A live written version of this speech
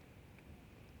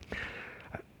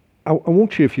I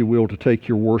want you, if you will, to take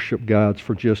your worship guides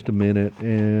for just a minute.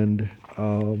 And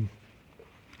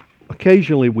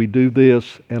occasionally we do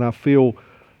this, and I feel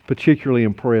particularly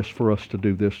impressed for us to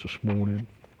do this morning.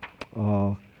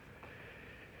 Uh,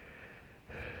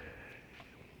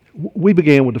 we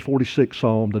began with the 46th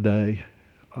Psalm today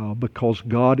because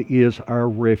God is our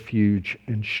refuge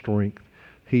and strength.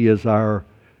 He is our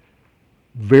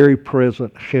very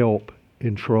present help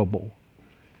in trouble.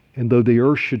 And though the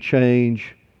earth should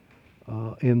change,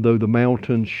 and though the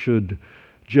mountains should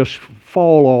just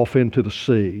fall off into the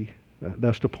sea,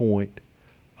 that's the point,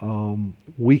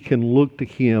 we can look to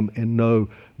Him and know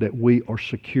that we are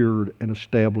secured and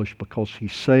established because He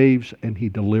saves and He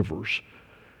delivers.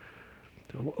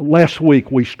 Last week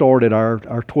we started our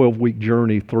 12-week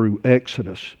journey through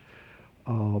Exodus.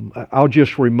 I'll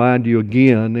just remind you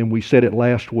again, and we said it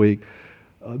last week,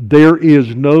 there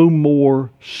is no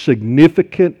more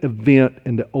significant event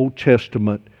in the Old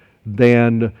Testament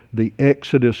than the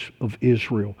Exodus of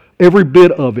Israel. Every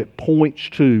bit of it points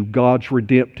to God's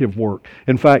redemptive work.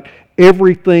 In fact,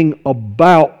 everything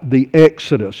about the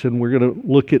Exodus, and we're going to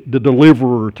look at the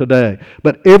deliverer today,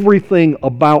 but everything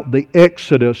about the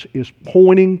Exodus is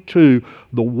pointing to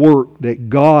the work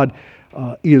that God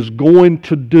is going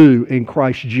to do in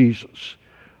Christ Jesus.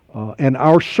 And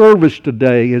our service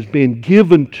today has been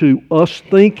given to us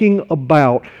thinking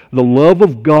about the love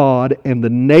of God and the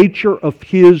nature of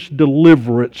His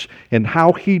deliverance and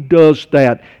how He does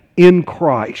that in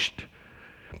Christ.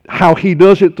 How He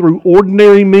does it through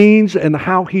ordinary means and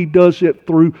how He does it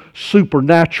through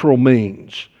supernatural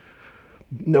means.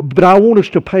 But I want us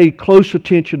to pay close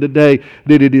attention today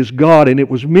that it is God, and it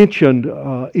was mentioned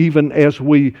even as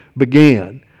we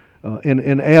began.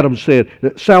 And Adam said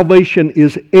that salvation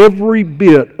is every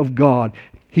bit of God.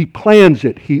 He plans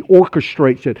it. He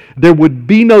orchestrates it. There would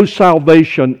be no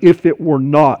salvation if it were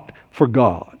not for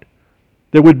God.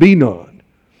 There would be none.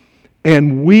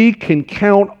 And we can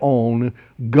count on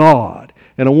God.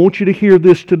 And I want you to hear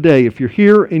this today. If you're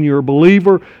here and you're a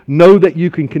believer, know that you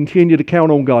can continue to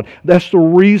count on God. That's the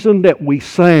reason that we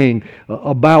sang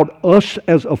about us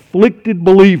as afflicted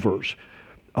believers.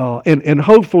 And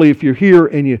hopefully if you're here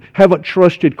and you haven't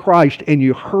trusted Christ and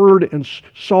you heard and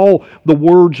saw the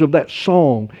words of that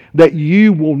song, that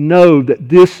you will know that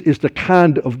this is the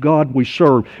kind of God we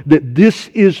serve, that this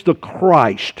is the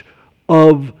Christ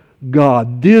of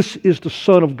God. This is the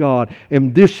Son of God,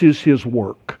 and this is His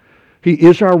work. He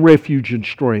is our refuge and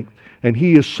strength, and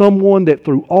He is someone that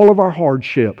through all of our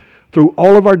hardship, through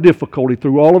all of our difficulty,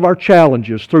 through all of our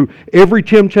challenges, through every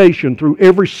temptation, through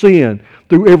every sin,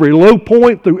 through every low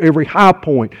point, through every high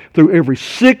point, through every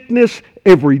sickness,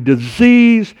 every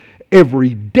disease,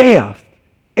 every death,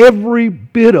 every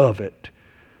bit of it,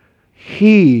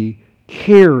 He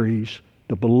carries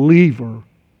the believer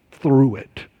through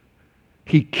it.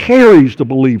 He carries the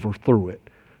believer through it.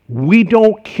 We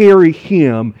don't carry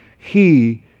Him,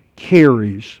 He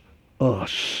carries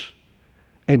us.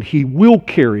 And He will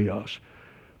carry us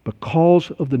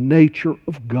because of the nature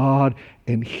of God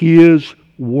and His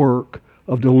work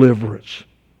of deliverance.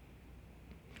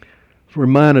 I was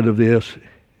reminded of this.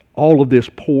 All of this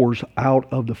pours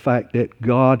out of the fact that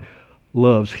God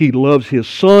loves. He loves His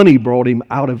Son. He brought Him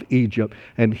out of Egypt.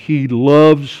 And He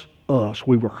loves us.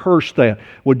 We rehearsed that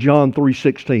with John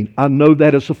 3:16. I know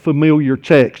that is a familiar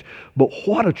text. But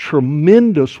what a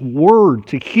tremendous word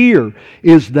to hear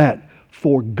is that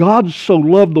for God so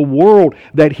loved the world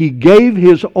that He gave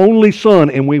His only Son.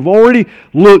 And we've already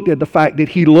looked at the fact that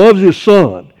He loves His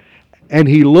Son. And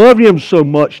He loved Him so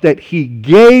much that He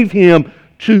gave Him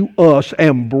to us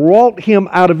and brought Him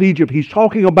out of Egypt. He's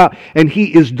talking about, and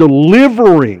He is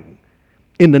delivering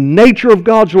in the nature of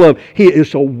God's love. He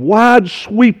is a wide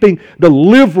sweeping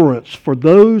deliverance for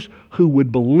those who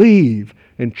would believe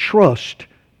and trust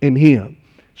in Him.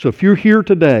 So if you're here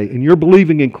today and you're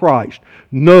believing in Christ,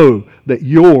 know that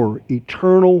your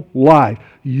eternal life,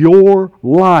 your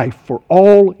life for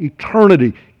all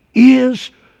eternity is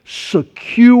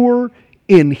secure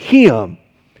in Him.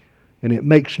 And it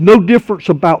makes no difference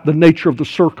about the nature of the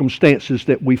circumstances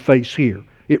that we face here.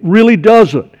 It really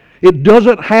doesn't. It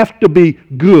doesn't have to be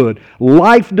good.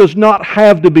 Life does not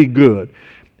have to be good.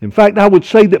 In fact, I would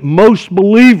say that most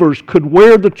believers could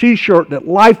wear the t-shirt that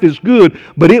life is good,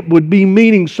 but it would be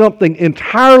meaning something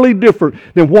entirely different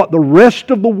than what the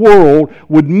rest of the world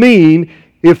would mean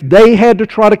if they had to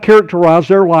try to characterize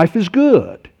their life as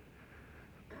good.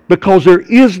 Because there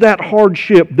is that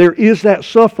hardship, there is that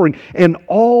suffering, and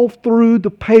all through the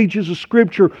pages of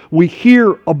Scripture we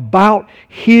hear about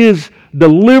His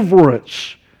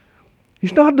deliverance.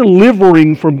 He's not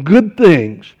delivering from good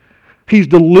things. He's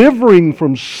delivering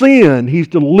from sin. He's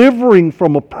delivering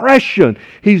from oppression.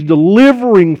 He's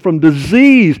delivering from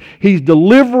disease. He's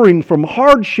delivering from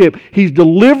hardship. He's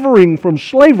delivering from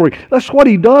slavery. That's what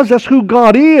He does. That's who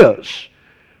God is.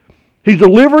 He's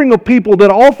delivering a people that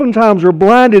oftentimes are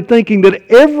blinded thinking that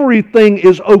everything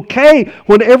is okay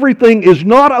when everything is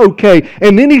not okay.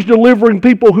 And then He's delivering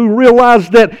people who realize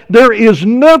that there is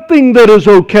nothing that is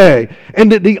okay.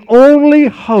 And that the only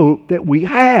hope that we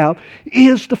have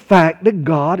is the fact that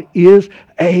God is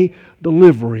a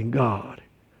delivering God.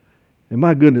 And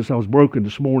my goodness, I was broken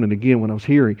this morning again when I was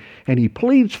hearing. And He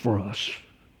pleads for us.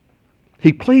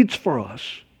 He pleads for us.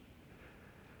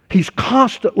 He's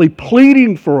constantly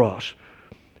pleading for us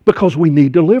because we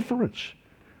need deliverance.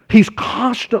 He's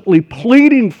constantly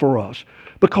pleading for us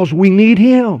because we need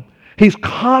Him. He's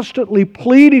constantly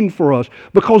pleading for us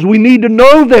because we need to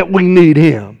know that we need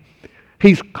Him.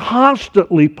 He's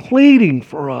constantly pleading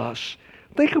for us.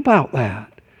 Think about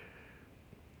that.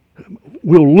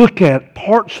 We'll look at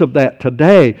parts of that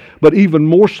today, but even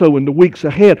more so in the weeks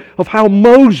ahead, of how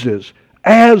Moses,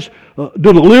 as the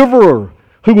deliverer,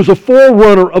 who was a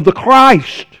forerunner of the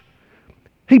Christ,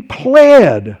 he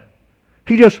pled.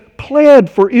 He just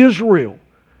pled for Israel.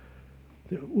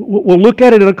 We'll look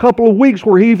at it in a couple of weeks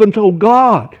where he even told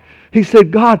God, he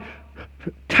said, God,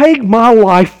 take my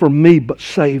life from me, but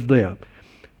save them.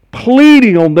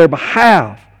 Pleading on their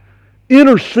behalf,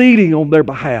 interceding on their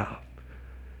behalf.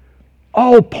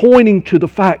 All pointing to the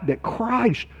fact that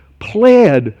Christ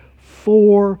pled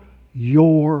for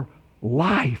your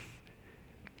life.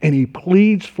 And He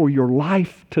pleads for your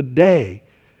life today.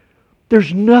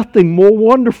 There's nothing more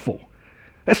wonderful.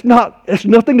 That's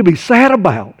nothing to be sad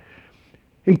about.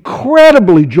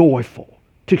 Incredibly joyful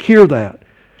to hear that.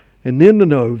 And then to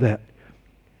know that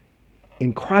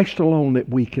in Christ alone that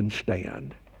we can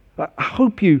stand. I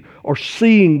hope you are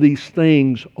seeing these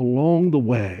things along the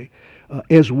way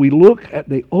as we look at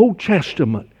the Old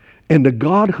Testament and the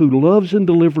God who loves and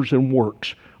delivers and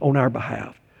works on our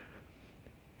behalf.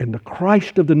 And the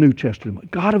Christ of the New Testament,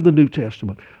 God of the New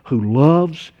Testament, who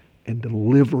loves and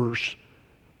delivers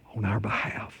on our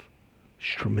behalf. It's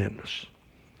tremendous.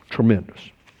 Tremendous.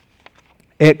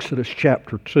 Exodus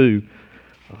chapter 2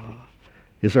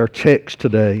 is our text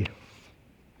today.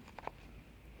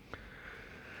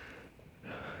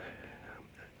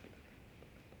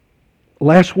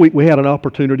 Last week we had an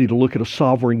opportunity to look at a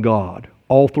sovereign God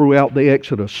all throughout the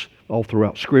Exodus, all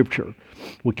throughout Scripture.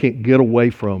 We can't get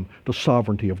away from the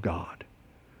sovereignty of God.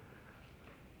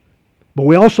 But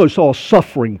we also saw a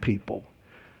suffering people.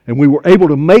 And we were able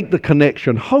to make the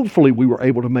connection, hopefully we were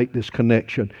able to make this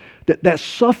connection, that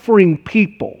suffering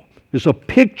people is a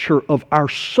picture of our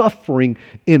suffering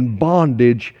in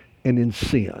bondage and in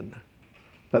sin.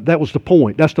 That was the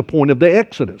point. That's the point of the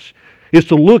Exodus, is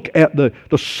to look at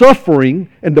the suffering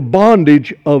and the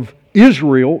bondage of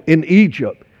Israel in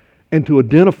Egypt and to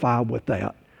identify with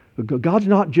that. God's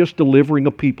not just delivering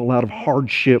a people out of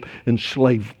hardship and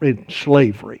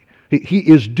slavery. He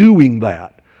is doing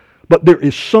that. But there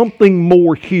is something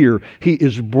more here. He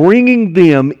is bringing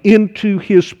them into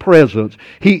His presence.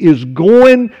 He is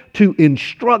going to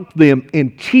instruct them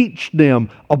and teach them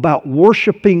about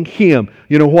worshiping Him.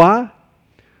 You know why?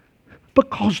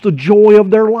 Because the joy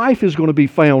of their life is going to be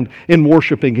found in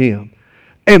worshiping Him.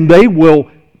 And they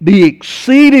will be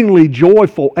exceedingly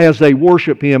joyful as they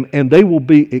worship Him, and they will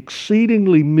be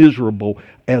exceedingly miserable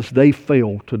as they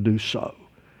fail to do so.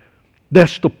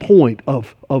 That's the point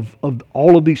of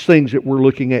all of these things that we're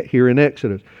looking at here in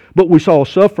Exodus. But we saw a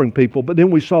suffering people, but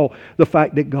then we saw the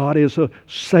fact that God is a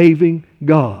saving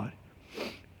God.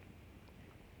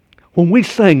 When we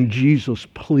sang Jesus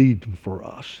pleading for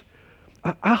us,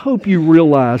 I hope you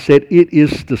realize that it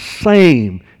is the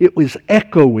same. It was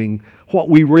echoing what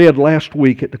we read last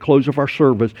week at the close of our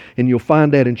service, and you'll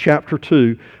find that in chapter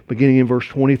 2, beginning in verse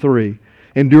 23.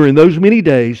 And during those many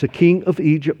days, the king of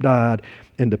Egypt died,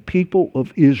 and the people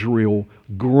of Israel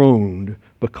groaned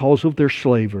because of their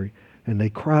slavery, and they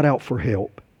cried out for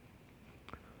help.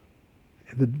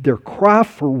 Their cry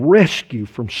for rescue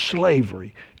from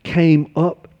slavery came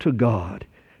up to God.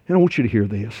 And I want you to hear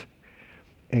this.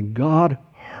 And God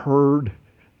heard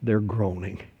their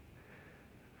groaning.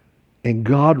 And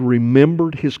God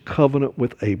remembered His covenant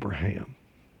with Abraham,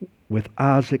 with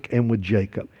Isaac, and with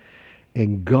Jacob.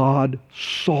 And God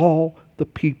saw the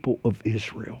people of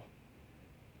Israel.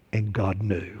 And God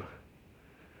knew.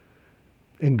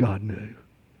 And God knew.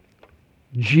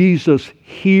 Jesus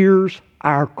hears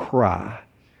our cry.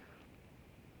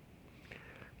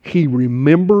 He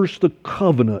remembers the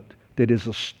covenant that is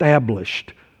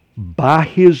established by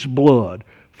His blood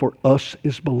for us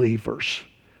as believers.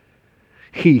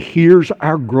 He hears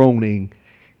our groaning.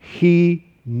 He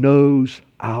knows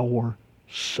our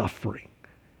suffering.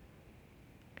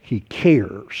 He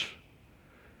cares.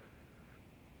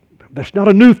 That's not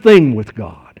a new thing with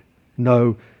God.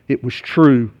 No, it was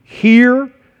true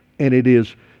here, and it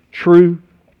is true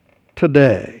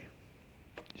today.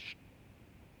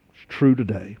 It's true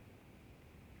today.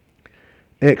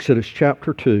 Exodus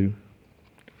chapter 2,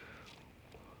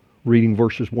 reading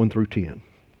verses 1 through 10.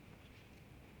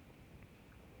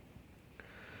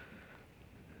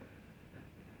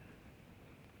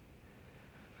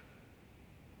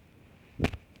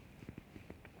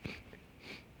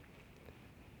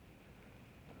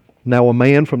 Now a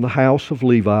man from the house of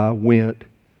Levi went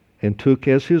and took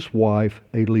as his wife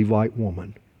a Levite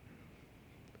woman.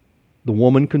 The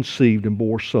woman conceived and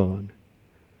bore a son.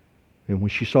 And when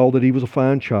she saw that he was a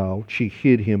fine child, she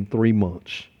hid him 3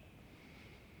 months.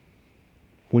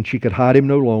 When she could hide him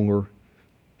no longer,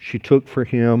 she took for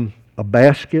him a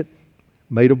basket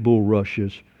made of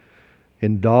bulrushes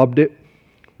and daubed it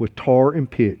with tar and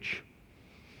pitch.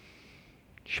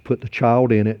 She put the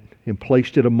child in it and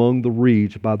placed it among the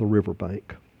reeds by the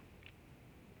riverbank.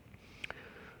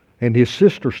 And his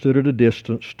sister stood at a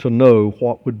distance to know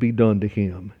what would be done to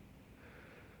him.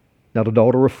 Now the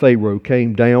daughter of Pharaoh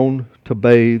came down to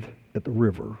bathe at the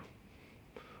river,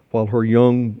 while her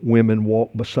young women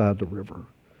walked beside the river.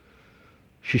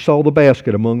 She saw the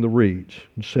basket among the reeds,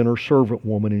 and sent her servant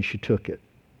woman, and she took it.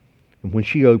 And when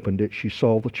she opened it, she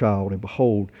saw the child, and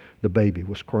behold, the baby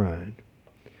was crying.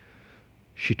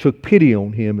 She took pity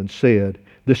on him and said,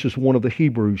 "This is one of the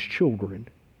Hebrews' children."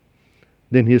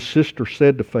 Then his sister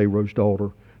said to Pharaoh's daughter,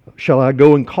 "Shall I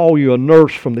go and call you a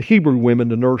nurse from the Hebrew women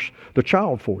to nurse the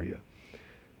child for you?"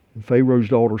 And Pharaoh's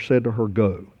daughter said to her,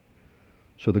 "Go."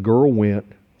 So the girl went,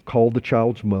 called the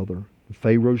child's mother. And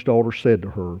Pharaoh's daughter said to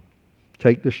her,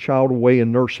 "Take this child away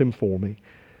and nurse him for me,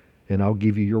 and I'll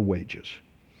give you your wages."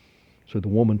 So the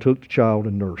woman took the child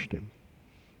and nursed him.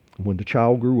 And when the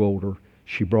child grew older,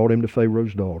 she brought him to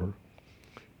Pharaoh's daughter,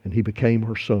 and he became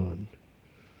her son.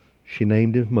 She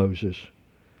named him Moses,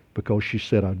 because she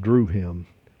said, "I drew him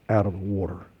out of the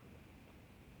water."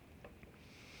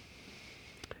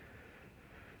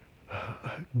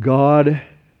 God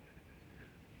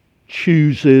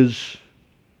chooses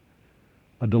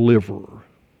a deliverer.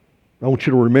 I want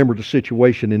you to remember the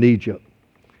situation in Egypt.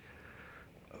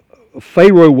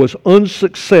 Pharaoh was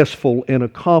unsuccessful in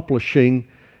accomplishing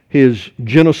his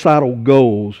genocidal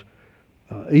goals,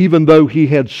 even though he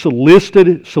had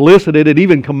solicited and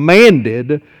even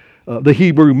commanded the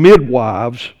Hebrew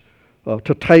midwives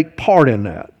to take part in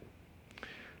that.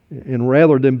 And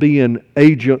rather than being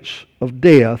agents of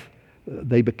death,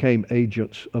 they became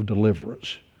agents of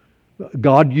deliverance.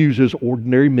 God uses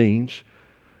ordinary means.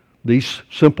 These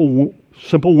simple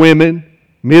women,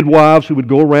 midwives who would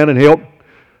go around and help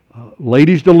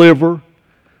ladies deliver.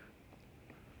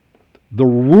 The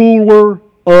ruler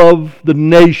of the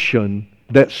nation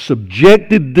that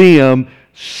subjected them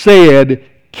said,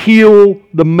 "Kill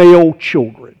the male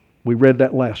children." We read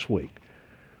that last week.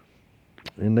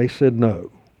 And they said no.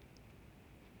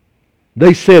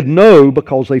 They said no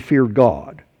because they feared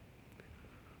God.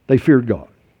 They feared God.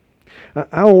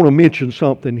 I want to mention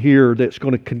something here that's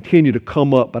going to continue to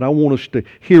come up, but I want us to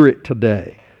hear it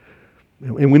today.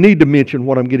 And we need to mention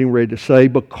what I'm getting ready to say,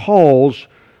 because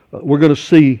we're going to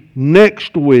see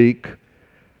next week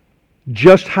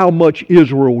just how much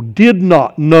Israel did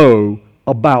not know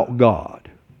about God.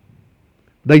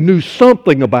 They knew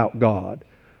something about God.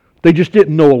 They just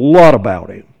didn't know a lot about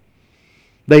Him.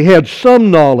 They had some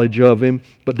knowledge of Him,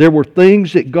 but there were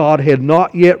things that God had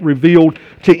not yet revealed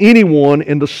to anyone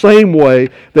in the same way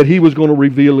that He was going to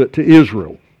reveal it to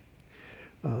Israel.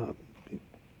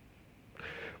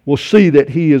 We'll see that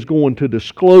He is going to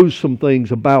disclose some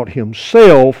things about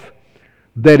Himself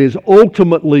that is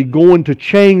ultimately going to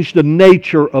change the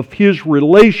nature of His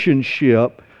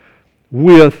relationship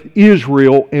with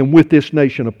Israel and with this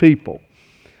nation of people.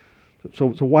 So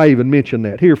why even mention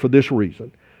that? Here, for this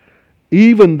reason.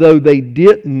 Even though they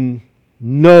didn't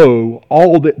know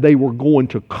all that they were going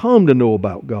to come to know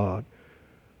about God,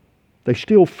 they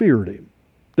still feared Him.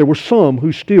 There were some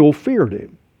who still feared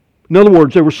Him. In other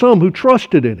words, there were some who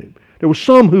trusted in Him. There were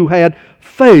some who had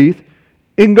faith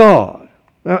in God.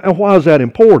 And why is that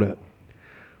important?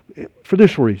 For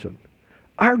this reason.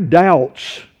 Our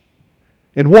doubts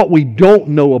and what we don't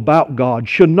know about God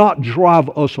should not drive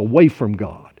us away from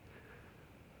God.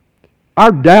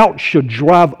 Our doubts should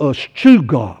drive us to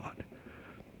God.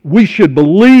 We should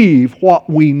believe what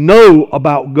we know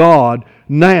about God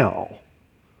now,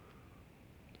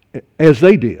 as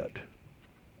they did.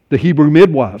 The Hebrew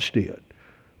midwives did.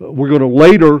 We're going to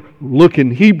later look in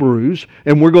Hebrews,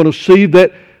 and we're going to see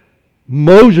that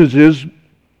Moses'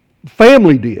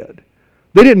 family did.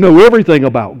 They didn't know everything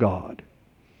about God,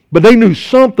 but they knew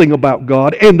something about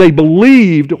God, and they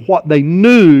believed what they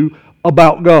knew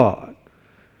about God.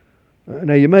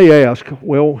 Now you may ask,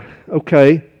 well,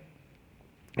 okay,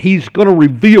 he's going to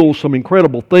reveal some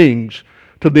incredible things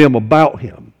to them about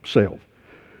himself.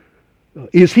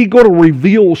 Is he going to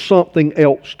reveal something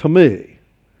else to me?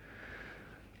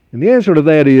 And the answer to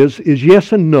that is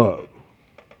yes and no.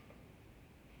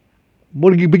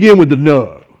 When you begin with the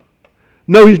no.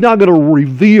 No, he's not going to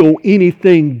reveal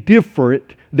anything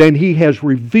different than he has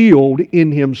revealed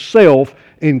in himself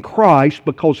in Christ,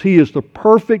 because he is the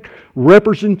perfect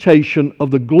representation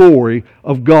of the glory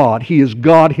of God. He is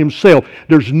God himself.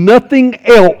 There's nothing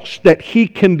else that he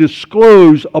can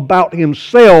disclose about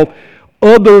himself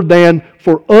other than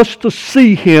for us to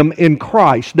see him in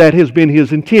Christ. That has been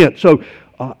his intent. So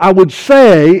I would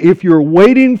say, if you're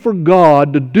waiting for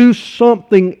God to do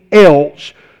something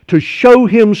else to show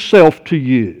himself to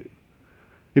you,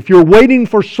 if you're waiting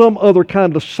for some other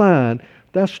kind of sign,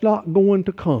 that's not going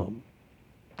to come.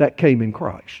 That came in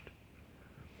Christ.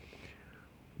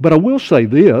 But I will say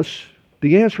this,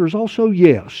 the answer is also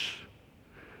yes.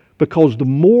 Because the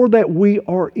more that we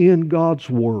are in God's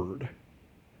Word,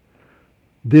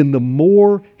 then the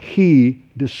more He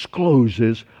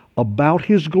discloses about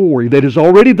His glory that is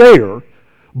already there,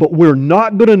 but we're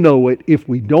not going to know it if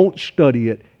we don't study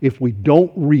it, if we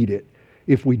don't read it,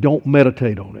 if we don't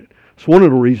meditate on it. It's one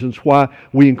of the reasons why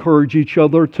we encourage each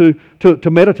other to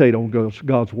meditate on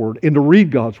God's Word and to read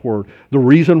God's Word. The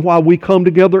reason why we come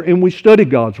together and we study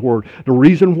God's Word. The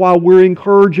reason why we're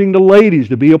encouraging the ladies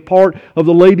to be a part of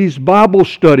the ladies' Bible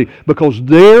study. Because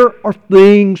there are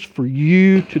things for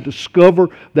you to discover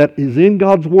that is in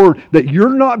God's Word that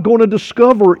you're not going to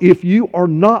discover if you are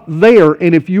not there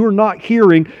and if you are not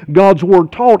hearing God's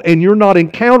Word taught and you're not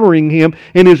encountering Him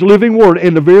in His living Word.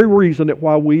 And the very reason that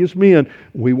why we as men,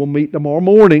 we will meet tomorrow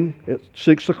morning at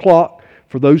 6 o'clock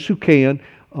for those who can,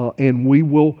 and we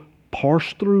will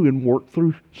parse through and work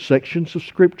through sections of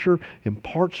Scripture and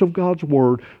parts of God's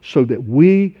Word so that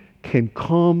we can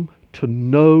come to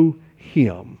know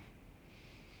Him.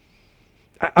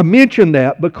 I mention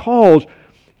that because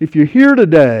if you're here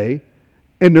today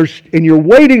and you're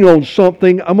waiting on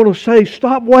something, I'm going to say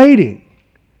stop waiting.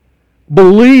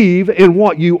 Believe in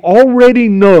what you already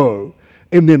know,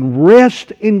 and then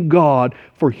rest in God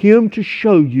for Him to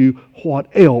show you what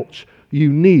else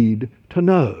you need to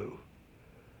know.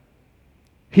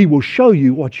 He will show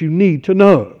you what you need to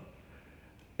know.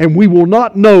 And we will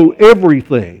not know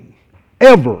everything,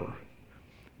 ever.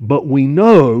 But we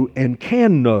know and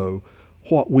can know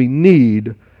what we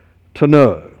need to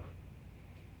know.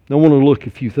 Now, I want to look at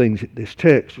a few things at this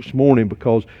text this morning,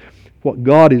 because what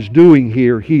God is doing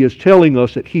here, He is telling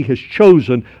us that He has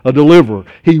chosen a deliverer.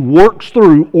 He works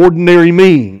through ordinary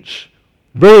means,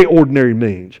 very ordinary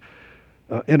means.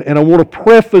 And I want to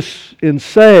preface and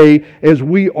say, as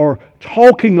we are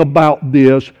talking about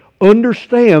this,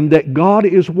 understand that God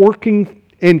is working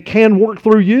and can work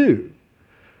through you.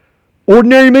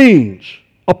 Ordinary means,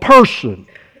 a person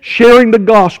sharing the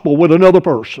gospel with another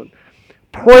person,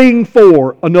 praying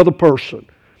for another person.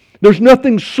 There's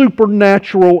nothing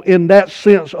supernatural in that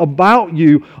sense about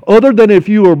you, other than if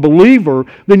you are a believer,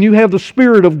 then you have the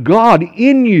Spirit of God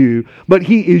in you, but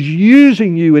He is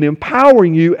using you and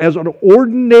empowering you as an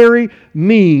ordinary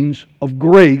means of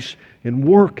grace and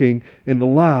working in the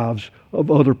lives of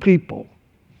other people.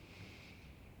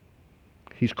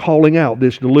 He's calling out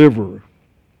this deliverer.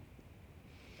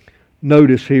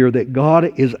 Notice here that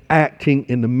God is acting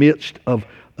in the midst of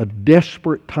a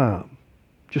desperate time.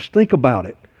 Just think about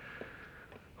it.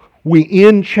 We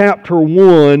end chapter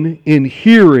 1 in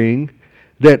hearing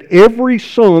that every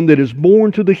son that is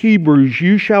born to the Hebrews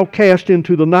you shall cast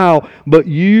into the Nile, but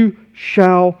you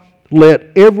shall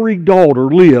let every daughter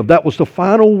live. That was the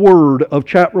final word of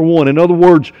chapter 1. In other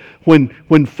words, when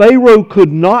Pharaoh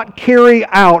could not carry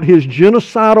out his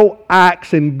genocidal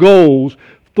acts and goals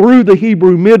through the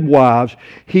Hebrew midwives,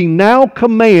 he now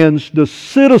commands the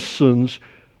citizens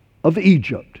of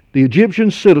Egypt, the Egyptian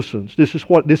citizens, this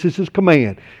is his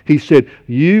command. He said,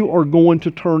 you are going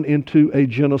to turn into a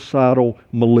genocidal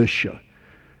militia.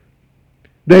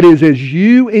 That is, as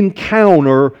you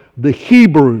encounter the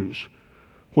Hebrews,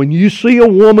 when you see a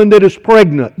woman that is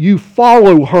pregnant, you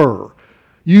follow her.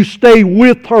 You stay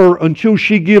with her until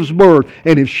she gives birth.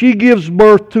 And if she gives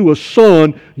birth to a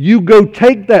son, you go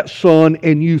take that son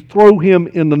and you throw him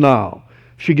in the Nile.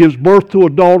 If she gives birth to a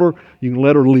daughter, you can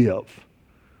let her live.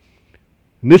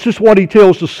 And this is what he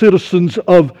tells the citizens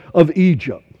of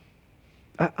Egypt.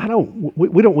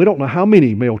 We don't know how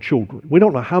many male children. We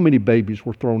don't know how many babies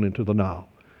were thrown into the Nile.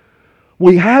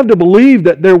 We have to believe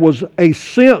that there was a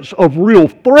sense of real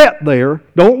threat there,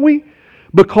 don't we?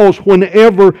 Because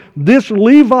whenever this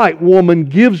Levite woman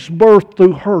gives birth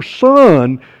to her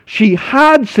son, she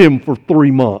hides him for 3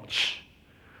 months.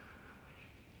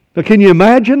 Now, can you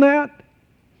imagine that?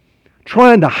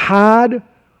 Trying to hide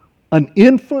an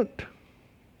infant?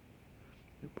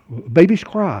 Babies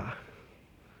cry.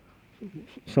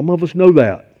 Some of us know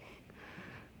that.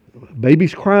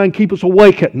 Babies cry and keep us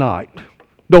awake at night,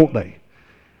 don't they?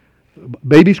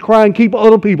 Babies cry and keep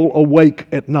other people awake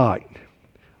at night.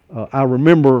 I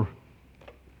remember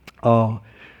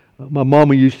my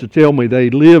mama used to tell me they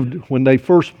lived, when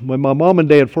my mom and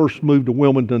dad first moved to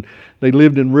Wilmington, they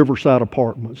lived in Riverside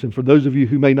Apartments. And for those of you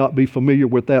who may not be familiar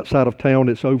with that side of town,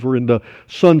 it's over in the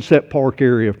Sunset Park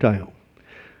area of town.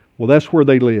 Well, that's where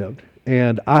they lived.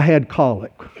 And I had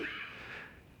colic.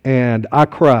 And I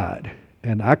cried.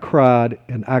 And I cried.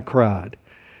 And I cried.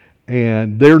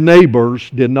 And their neighbors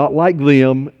did not like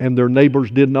them, and their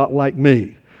neighbors did not like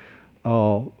me.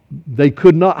 They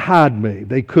could not hide me.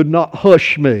 They could not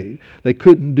hush me. They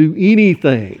couldn't do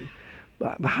anything.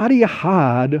 How do you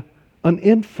hide an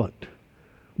infant?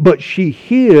 But she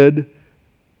hid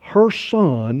her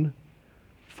son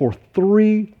for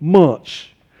 3 months.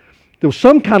 There was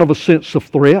some kind of a sense of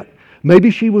threat.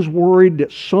 Maybe she was worried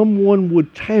that someone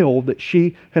would tell that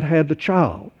she had had the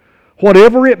child.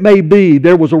 Whatever it may be,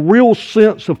 there was a real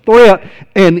sense of threat,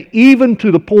 and even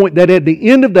to the point that at the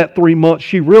end of that 3 months,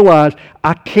 she realized,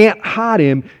 I can't hide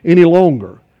him any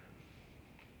longer.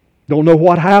 Don't know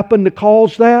what happened to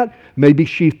cause that. Maybe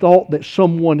she thought that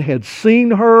someone had seen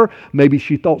her. Maybe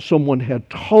she thought someone had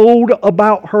told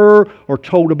about her or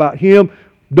told about him.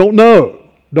 Don't know.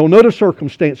 Don't know the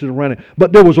circumstances around it.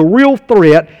 But there was a real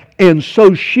threat, and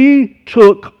so she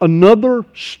took another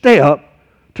step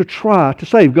to try to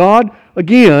save. God,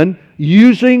 again,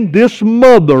 using this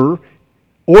mother,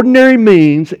 ordinary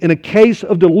means, in a case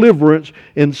of deliverance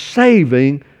and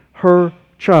saving her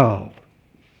child.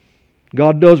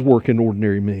 God does work in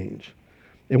ordinary means.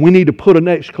 And we need to put an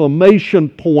exclamation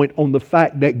point on the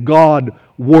fact that God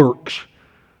works.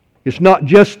 It's not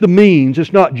just the means,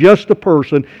 it's not just the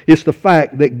person, it's the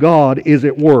fact that God is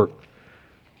at work.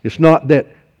 It's not that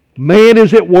man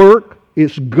is at work,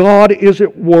 it's God is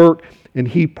at work. And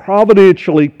He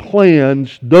providentially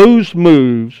plans those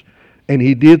moves, and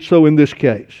He did so in this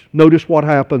case. Notice what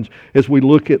happens as we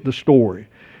look at the story.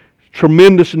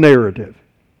 Tremendous narrative.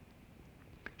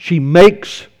 She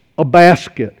makes a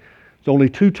basket. It's only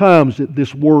 2 times that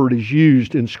this word is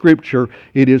used in Scripture.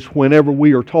 It is whenever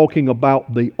we are talking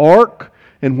about the ark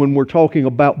and when we're talking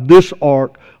about this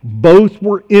ark. Both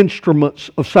were instruments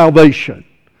of salvation.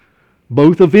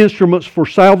 Both of instruments for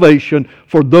salvation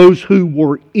for those who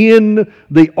were in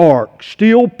the ark.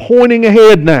 Still pointing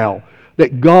ahead now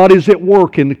that God is at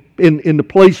work in the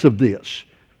place of this.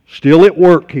 Still at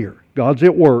work here. God's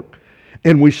at work.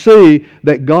 And we see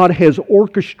that God has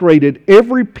orchestrated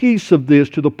every piece of this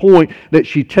to the point that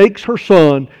she takes her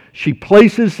son, she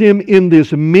places him in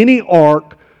this mini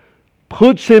ark,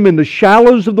 puts him in the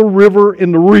shallows of the river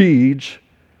in the reeds,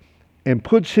 and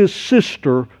puts his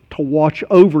sister to watch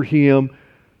over him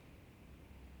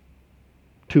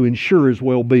to ensure his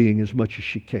well-being as much as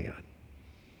she can.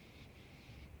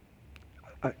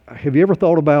 Have you ever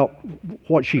thought about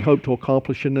what she hoped to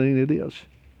accomplish in any of this?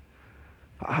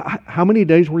 How many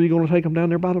days were you going to take him down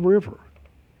there by the river?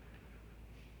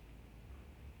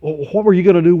 What were you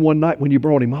going to do one night when you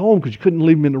brought him home because you couldn't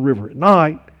leave him in the river at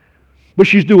night? But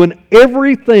she's doing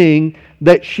everything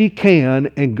that she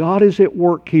can, and God is at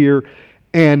work here.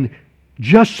 And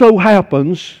just so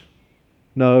happens,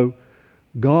 God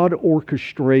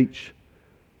orchestrates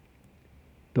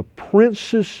the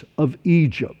princess of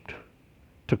Egypt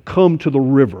to come to the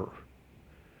river,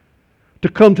 to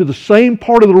come to the same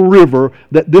part of the river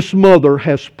that this mother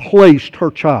has placed her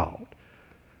child.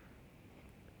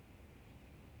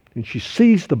 And she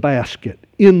sees the basket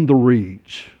in the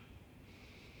reeds.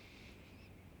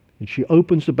 And she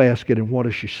opens the basket, and what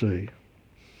does she see?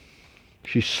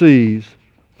 She sees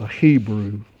a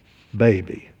Hebrew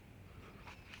baby.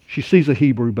 She sees a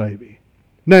Hebrew baby.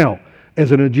 Now,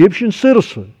 as an Egyptian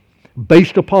citizen,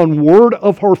 based upon word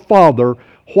of her father,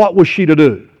 what was she to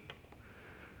do?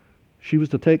 She was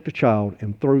to take the child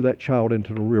and throw that child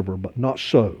into the river, but not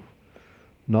so.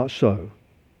 Not so.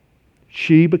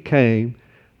 She became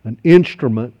an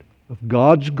instrument of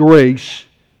God's grace,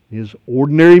 His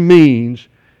ordinary means,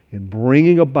 in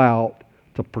bringing about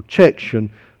the protection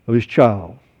of His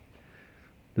child.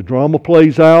 The drama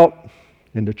plays out,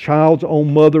 and the child's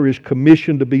own mother is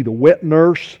commissioned to be the wet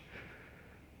nurse.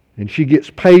 And she gets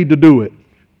paid to do it.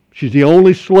 She's the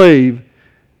only slave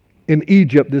in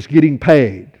Egypt that's getting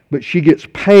paid. But she gets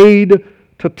paid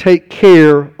to take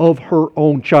care of her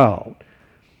own child.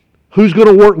 Who's going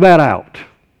to work that out?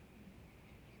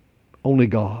 Only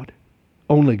God.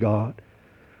 Only God.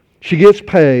 She gets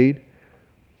paid.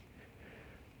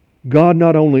 God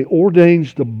not only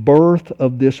ordains the birth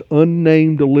of this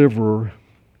unnamed deliverer,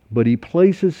 but He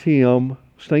places him,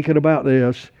 thinking about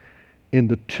this, in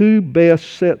the two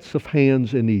best sets of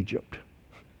hands in Egypt.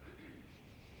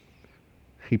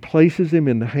 He places him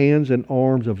in the hands and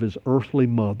arms of his earthly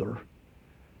mother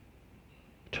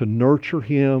to nurture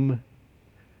him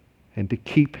and to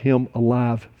keep him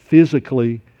alive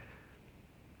physically.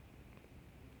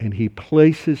 And He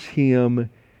places him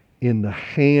in the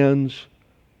hands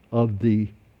of the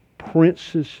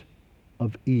princess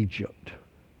of Egypt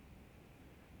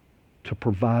to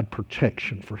provide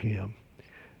protection for him.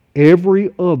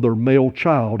 Every other male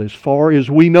child, as far as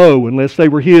we know, unless they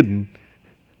were hidden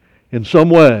in some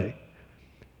way,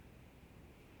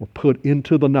 were put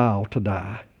into the Nile to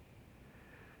die.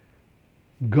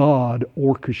 God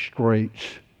orchestrates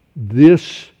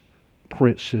this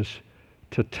princess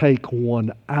to take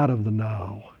one out of the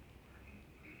Nile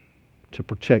to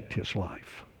protect his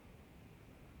life.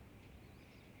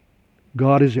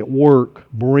 God is at work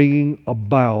bringing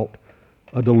about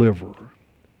a deliverer.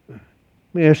 Let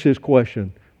me ask this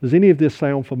question. Does any of this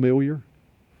sound familiar?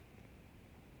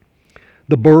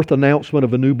 The birth announcement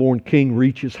of a newborn king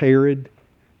reaches Herod.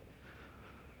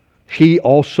 He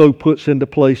also puts into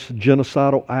place a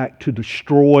genocidal act to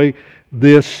destroy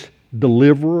this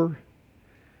deliverer.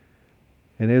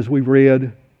 And as we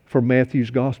read from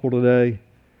Matthew's Gospel today,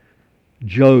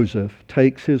 Joseph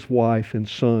takes his wife and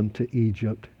son to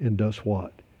Egypt and does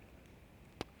what?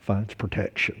 Finds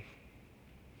protection.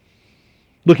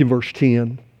 Look in verse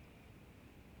 10.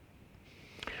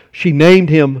 She named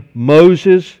him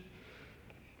Moses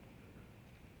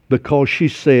because she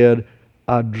said,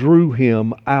 I drew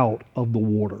him out of the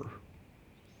water.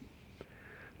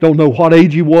 Don't know what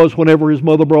age he was whenever his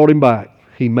mother brought him back.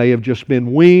 He may have just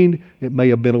been weaned. It may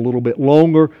have been a little bit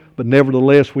longer. But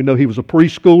nevertheless, we know he was a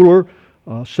preschooler.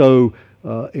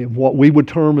 In what we would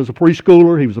term as a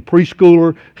preschooler, he was a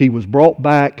preschooler. He was brought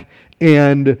back.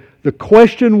 And the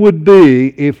question would be,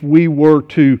 if we were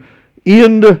to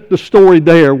end the story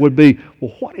there, would be,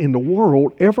 well, what in the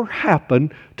world ever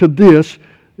happened to this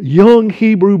young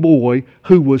Hebrew boy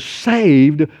who was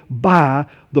saved by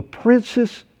the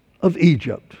princess of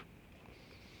Egypt?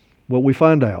 Well, we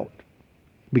find out,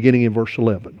 beginning in verse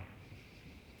 11.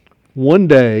 One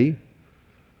day,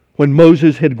 when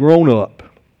Moses had grown up,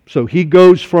 so he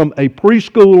goes from a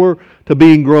preschooler to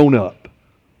being grown up.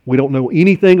 We don't know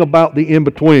anything about the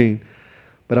in-between,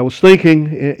 but I was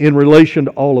thinking in relation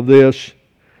to all of this,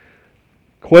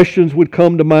 questions would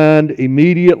come to mind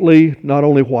immediately, not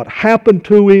only what happened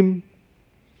to him,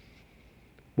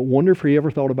 but wonder if he ever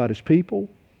thought about his people.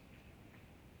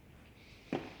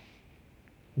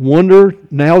 Wonder,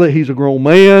 now that he's a grown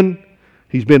man,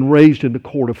 he's been raised in the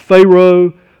court of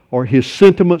Pharaoh, are his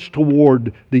sentiments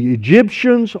toward the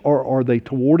Egyptians, or are they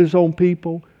toward his own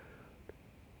people?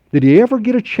 Did he ever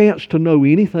get a chance to know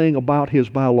anything about his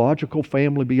biological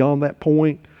family beyond that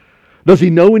point? Does he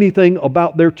know anything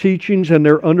about their teachings and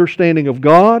their understanding of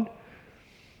God?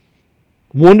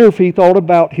 Wonder if he thought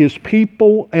about his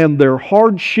people and their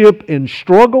hardship and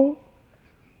struggle?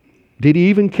 Did he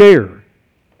even care?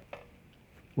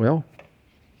 Well,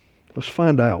 let's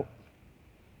find out.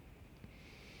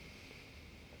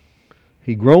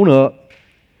 He grown up,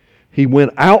 he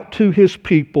went out to his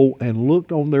people and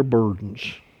looked on their burdens.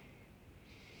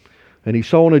 And he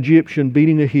saw an Egyptian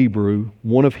beating a Hebrew,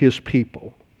 one of his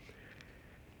people.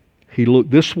 He looked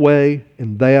this way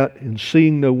and that, and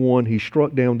seeing no one, he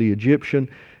struck down the Egyptian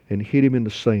and hit him in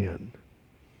the sand.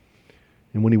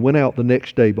 And when he went out the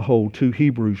next day, behold, two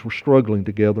Hebrews were struggling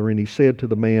together, and he said to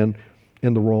the man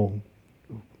in the wrong,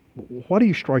 why do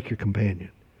you strike your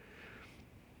companion?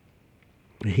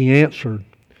 He answered,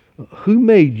 who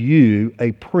made you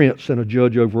a prince and a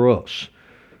judge over us?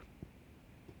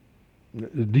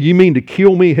 Do you mean to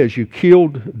kill me as you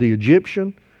killed the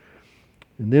Egyptian?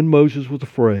 And then Moses was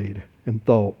afraid and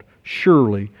thought,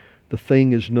 surely the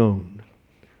thing is known.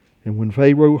 And when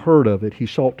Pharaoh heard of it, he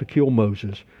sought to kill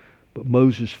Moses. But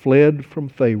Moses fled from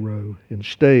Pharaoh and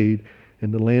stayed in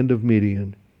the land of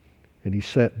Midian. And he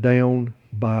sat down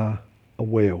by a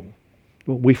well.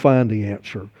 Well, we find the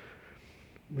answer.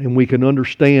 And we can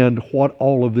understand what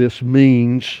all of this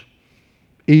means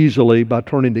easily by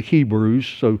turning to Hebrews.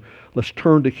 So let's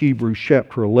turn to Hebrews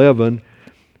chapter 11,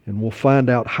 and we'll find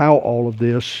out how all of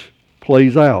this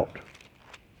plays out.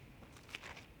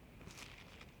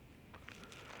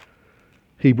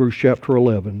 Hebrews chapter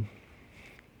 11,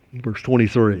 verse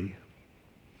 23.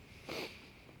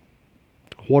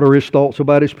 What are his thoughts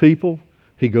about his people?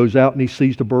 He goes out and he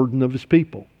sees the burden of his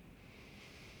people,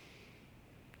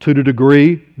 to the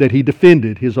degree that he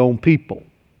defended his own people.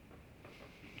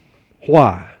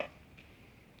 Why?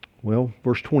 Well,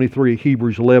 verse 23 of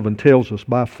Hebrews 11 tells us,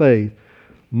 by faith,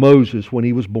 Moses, when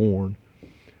he was born,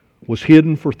 was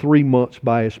hidden for 3 months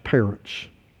by his parents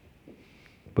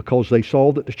because they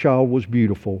saw that the child was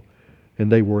beautiful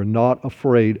and they were not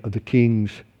afraid of the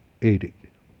king's edict.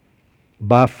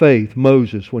 By faith,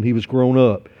 Moses, when he was grown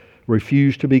up,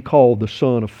 refused to be called the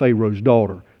son of Pharaoh's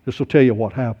daughter. This will tell you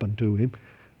what happened to him.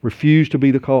 Refused to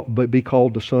be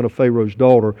called the son of Pharaoh's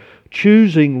daughter,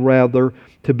 choosing rather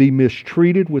to be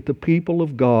mistreated with the people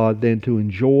of God than to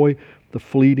enjoy the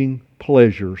fleeting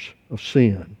pleasures of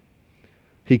sin.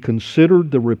 He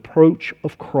considered the reproach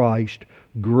of Christ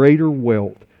greater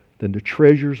wealth than the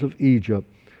treasures of Egypt,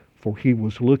 for he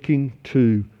was looking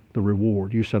to the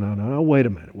reward. You say, no, wait a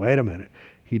minute.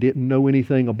 He didn't know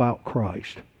anything about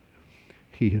Christ.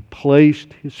 He had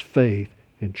placed his faith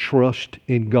and trust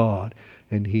in God,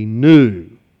 and he knew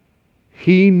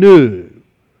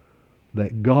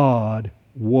that God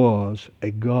was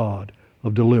a God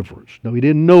of deliverance. No, he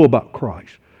didn't know about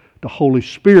Christ. The Holy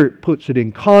Spirit puts it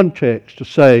in context to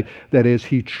say that as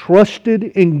he trusted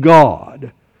in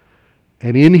God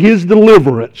and in his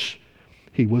deliverance,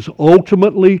 he was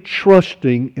ultimately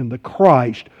trusting in the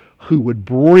Christ who would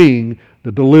bring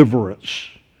the deliverance.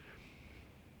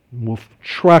 We'll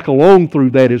track along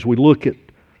through that as we look at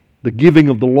the giving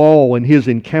of the law and his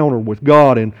encounter with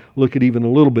God, and look at even a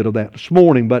little bit of that this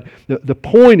morning. But the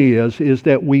point is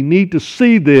that we need to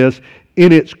see this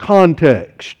in its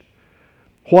context.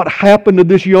 What happened to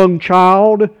this young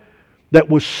child that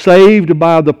was saved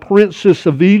by the princess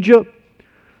of Egypt?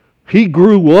 He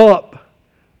grew up,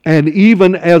 and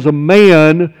even as a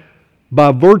man,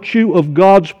 by virtue of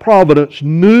God's providence,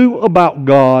 knew about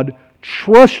God,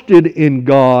 trusted in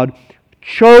God,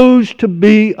 chose to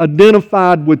be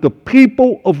identified with the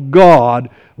people of God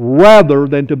rather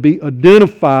than to be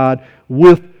identified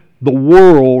with the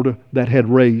world that had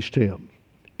raised him.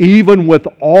 Even with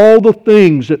all the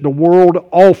things that the world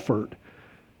offered.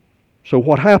 So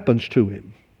what happens to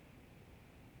him?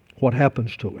 What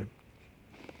happens to him?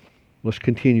 Let's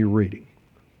continue reading.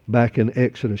 Back in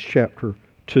Exodus chapter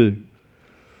 2,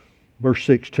 verse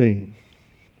 16.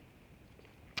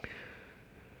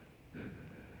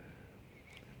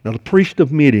 Now the priest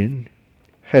of Midian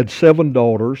had 7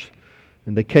 daughters,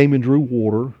 and they came and drew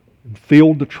water and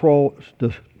filled the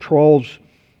troughs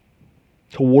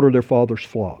to water their father's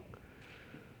flock.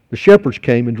 The shepherds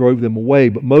came and drove them away,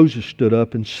 but Moses stood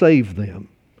up and saved them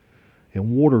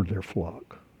and watered their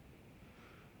flock.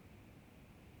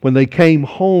 When they came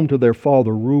home to their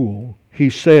father Reuel, he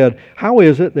said, "How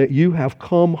is it that you have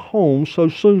come home so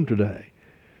soon today?"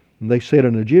 And they said,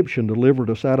 "An Egyptian delivered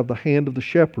us out of the hand of the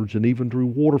shepherds and even drew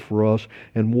water for us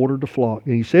and watered the flock."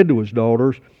 And he said to his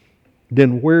daughters,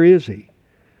 "Then where is he?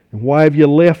 And why have you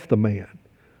left the man?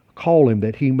 Call him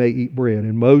that he may eat bread."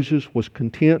 And Moses was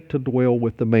content to dwell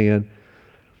with the man.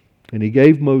 And he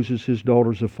gave Moses his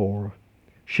daughter Zipporah.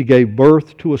 She gave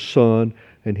birth to a son,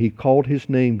 and he called his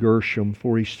name Gershom,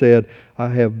 for he said, "I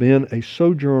have been a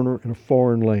sojourner in a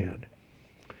foreign land."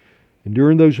 And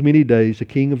during those many days the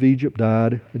king of Egypt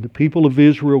died, and the people of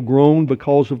Israel groaned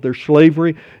because of their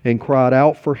slavery and cried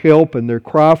out for help, and their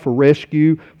cry for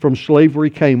rescue from slavery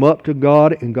came up to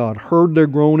God, and God heard their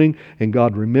groaning, and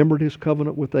God remembered his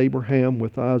covenant with Abraham,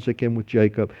 with Isaac, and with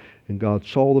Jacob. And God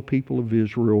saw the people of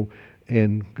Israel,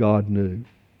 and God knew.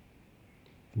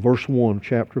 Verse 1 of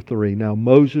chapter 3. Now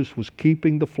Moses was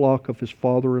keeping the flock of his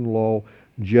father-in-law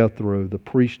Jethro, the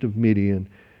priest of Midian,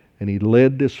 and he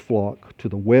led this flock to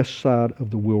the west side of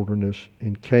the wilderness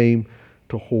and came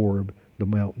to Horeb, the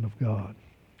mountain of God.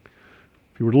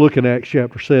 If you were to look in Acts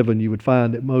chapter 7, you would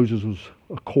find that Moses was,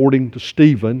 according to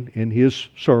Stephen in his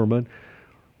sermon,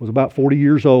 was about 40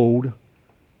 years old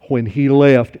when he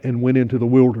left and went into the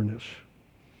wilderness.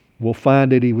 We'll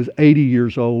find that he was 80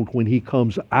 years old when he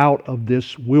comes out of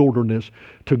this wilderness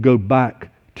to go back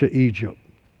to Egypt.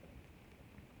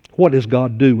 What does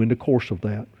God do in the course of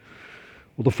that?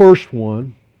 Well, the first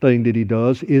thing that he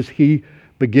does is he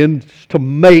begins to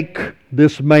make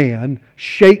this man,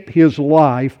 shape his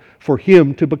life for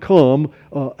him to become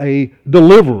a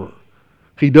deliverer.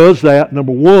 He does that,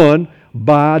 number one,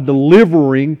 by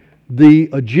delivering the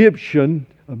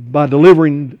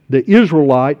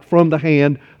Israelite from the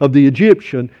hand of the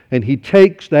Egyptian, and he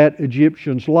takes that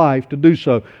Egyptian's life to do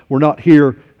so. We're not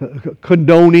here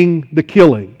condoning the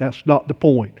killing. That's not the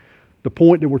point. The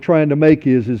point that we're trying to make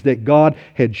is that God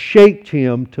had shaped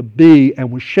him to be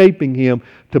and was shaping him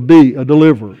to be a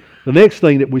deliverer. The next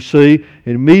thing that we see,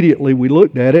 and immediately we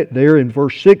looked at it there in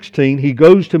verse 16, he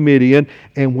goes to Midian,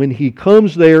 and when he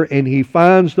comes there and he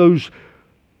finds those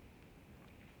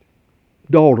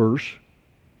daughters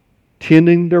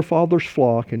tending their father's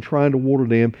flock and trying to water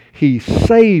them, he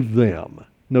saved them.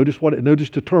 Notice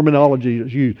the terminology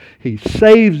is used. He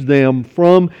saves them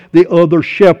from the other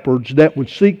shepherds that would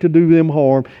seek to do them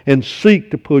harm and seek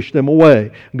to push them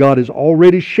away. God is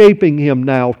already shaping him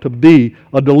now to be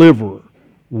a deliverer,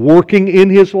 working in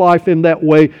his life in that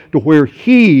way to where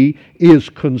he is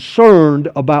concerned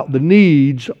about the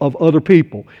needs of other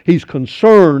people. He's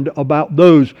concerned about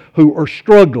those who are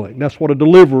struggling. That's what a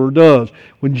deliverer does.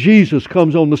 When Jesus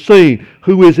comes on the scene,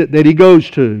 who is it that he goes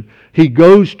to? He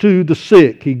goes to the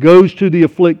sick. He goes to the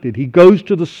afflicted. He goes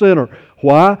to the sinner.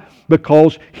 Why?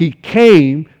 Because he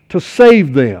came to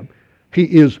save them. He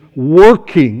is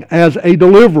working as a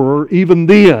deliverer even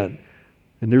then.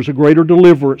 And there's a greater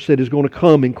deliverance that is going to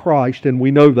come in Christ, and we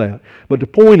know that. But the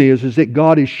point is that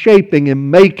God is shaping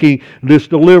and making this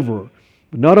deliverer.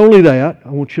 But not only that, I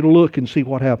want you to look and see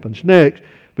what happens next.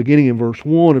 Beginning in verse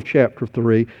 1 of chapter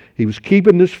 3, he was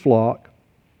keeping this flock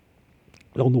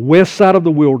on the west side of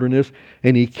the wilderness,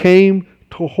 and he came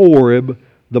to Horeb,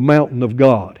 the mountain of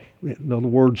God. In other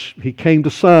words, he came to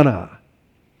Sinai.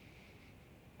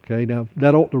 Okay, now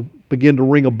that ought to begin to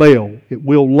ring a bell. It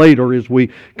will later as we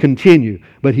continue.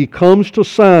 But he comes to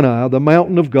Sinai, the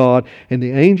mountain of God, and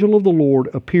the angel of the Lord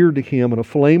appeared to him in a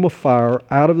flame of fire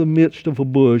out of the midst of a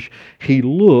bush. He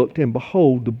looked, and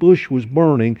behold, the bush was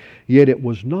burning, yet it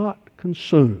was not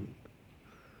consumed.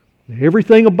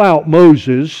 Everything about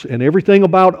Moses and everything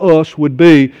about us would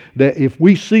be that if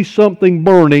we see something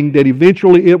burning, that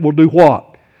eventually it will do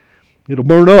what? It'll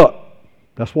burn up.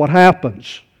 That's what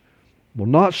happens. Well,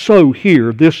 not so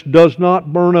here. This does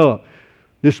not burn up.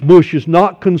 This bush is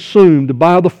not consumed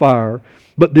by the fire,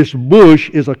 but this bush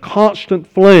is a constant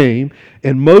flame,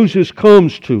 and Moses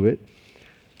comes to it.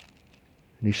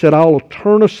 And he said, I will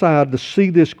turn aside to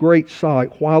see this great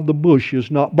sight while the bush is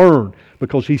not burned,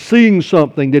 because he's seeing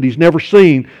something that he's never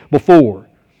seen before.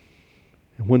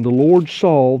 And when the Lord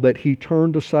saw that he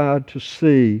turned aside to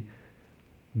see,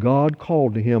 God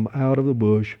called to him out of the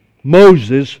bush,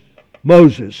 Moses,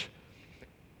 Moses.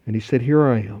 And he said, Here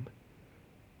I am.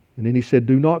 And then he said,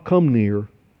 Do not come near.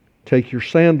 Take your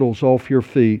sandals off your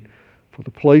feet, for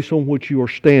the place on which you are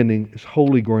standing is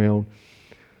holy ground.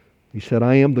 He said,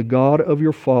 I am the God of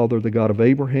your father, the God of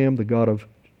Abraham, the God of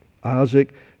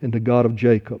Isaac, and the God of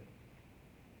Jacob.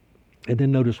 And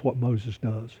then notice what Moses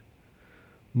does.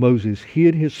 Moses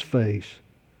hid his face,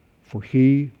 for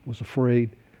he was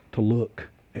afraid to look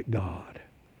at God.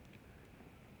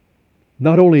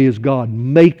 Not only is God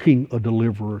making a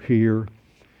deliverer here,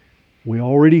 we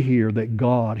already hear that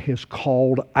God has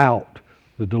called out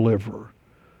the deliverer.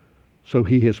 So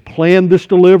he has planned this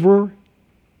deliverer.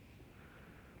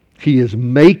 He is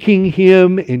making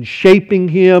him and shaping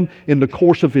him in the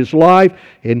course of his life,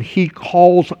 and he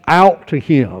calls out to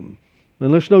him.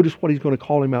 And let's notice what he's going to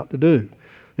call him out to do.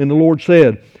 And the Lord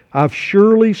said, I've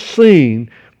surely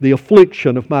seen the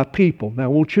affliction of my people. Now I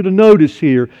want you to notice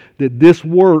here that this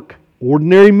work,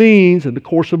 ordinary means in the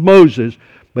course of Moses,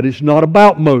 but it's not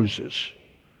about Moses.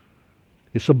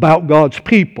 It's about God's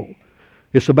people.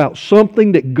 It's about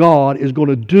something that God is going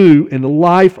to do in the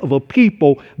life of a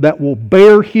people that will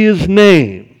bear His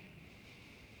name.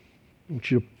 I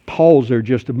want you to pause there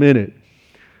just a minute.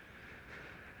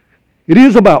 It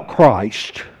is about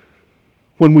Christ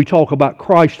when we talk about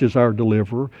Christ as our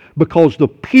deliverer, because the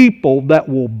people that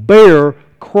will bear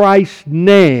Christ's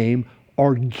name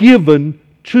are given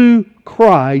to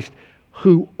Christ,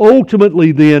 who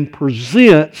ultimately then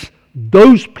presents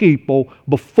those people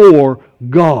before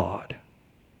God.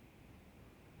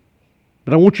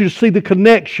 But I want you to see the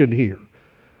connection here.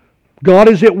 God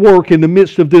is at work in the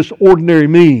midst of this ordinary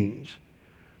means.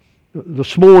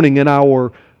 This morning in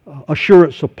our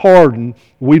assurance of pardon,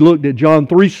 we looked at John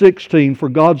 3:16, for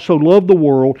God so loved the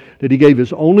world that He gave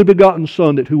His only begotten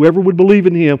Son, that whoever would believe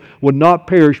in Him would not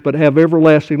perish but have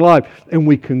everlasting life. And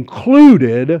we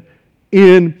concluded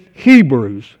in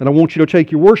Hebrews. And I want you to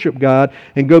take your worship guide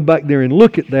and go back there and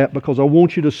look at that, because I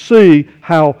want you to see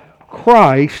how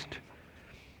Christ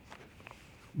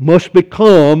must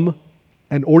become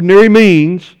an ordinary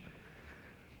means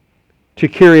to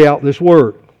carry out this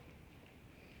work.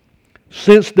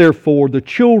 Since therefore the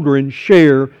children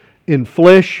share in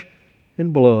flesh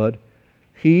and blood,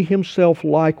 He Himself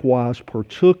likewise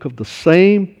partook of the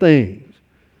same things,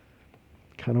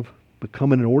 kind of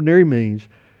becoming an ordinary means,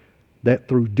 that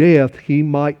through death he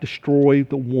might destroy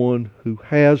the one who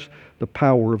has the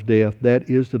power of death, that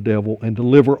is the devil, and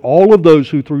deliver all of those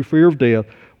who through fear of death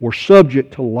were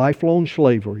subject to lifelong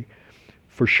slavery.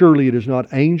 For surely it is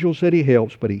not angels that he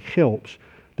helps, but he helps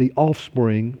the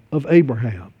offspring of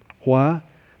Abraham. Why?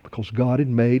 Because God had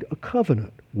made a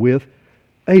covenant with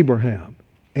Abraham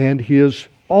and his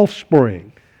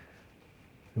offspring.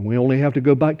 And we only have to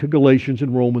go back to Galatians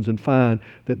and Romans and find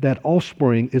that that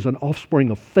offspring is an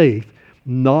offspring of faith,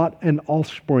 not an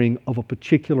offspring of a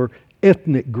particular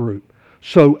ethnic group.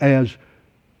 So as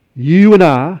you and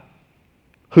I,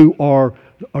 who are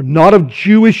not of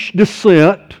Jewish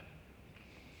descent,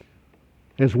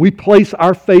 as we place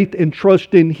our faith and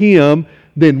trust in Him,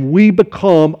 then we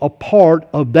become a part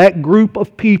of that group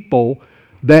of people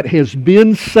that has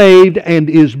been saved and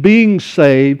is being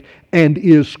saved and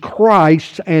is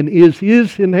Christ's and is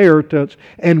His inheritance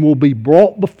and will be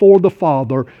brought before the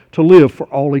Father to live for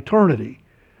all eternity.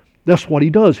 That's what He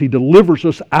does. He delivers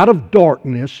us out of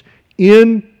darkness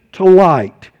into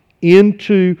light,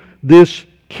 into this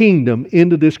kingdom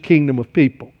of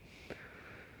people.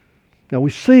 Now we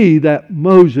see that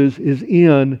Moses is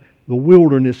in the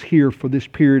wilderness here for this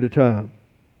period of time.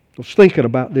 I was thinking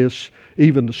about this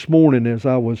even this morning as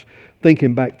I was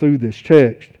thinking back through this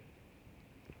text.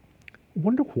 I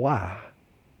wonder why.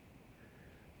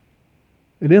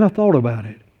 And then I thought about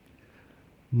it.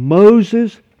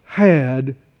 Moses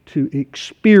had to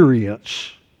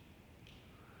experience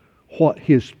what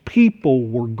his people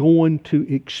were going to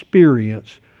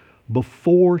experience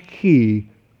before he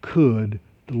could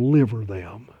deliver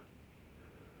them.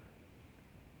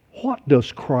 What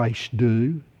does Christ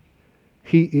do?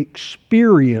 He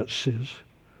experiences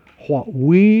what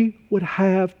we would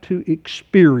have to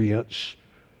experience.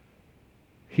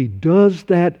 He does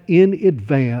that in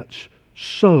advance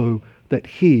so that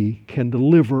He can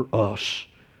deliver us.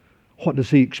 What does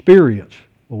He experience?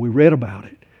 Well, we read about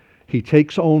it. He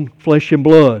takes on flesh and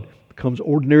blood, becomes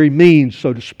ordinary means,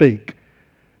 so to speak.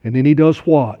 And then He does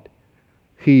what?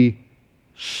 He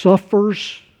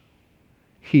suffers,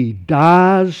 He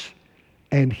dies,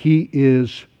 and He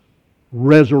is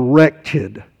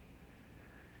resurrected.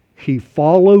 He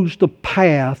follows the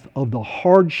path of the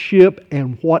hardship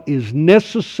and what is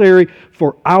necessary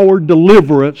for our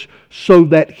deliverance so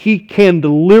that He can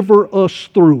deliver us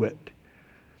through it.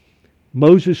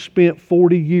 Moses spent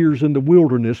 40 years in the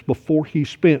wilderness before he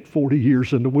spent 40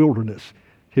 years in the wilderness.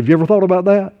 Have you ever thought about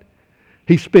that?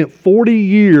 He spent 40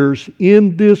 years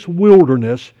in this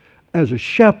wilderness as a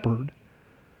shepherd,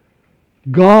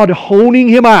 God honing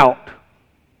him out,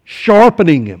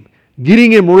 sharpening him,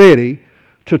 getting him ready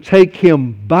to take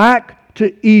him back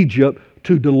to Egypt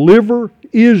to deliver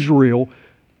Israel,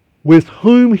 with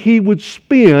whom he would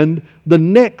spend the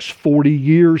next 40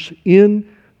 years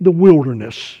in the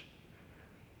wilderness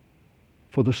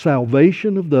for the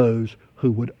salvation of those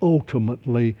who would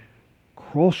ultimately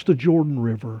cross the Jordan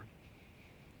River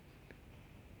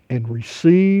and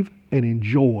receive and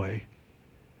enjoy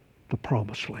the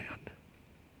promised land.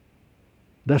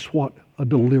 That's what a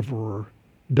deliverer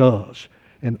does.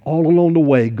 And all along the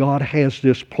way, God has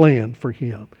this plan for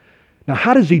him. Now,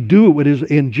 how does He do it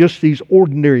in just these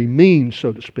ordinary means,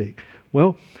 so to speak?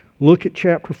 Well, look at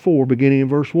chapter 4, beginning in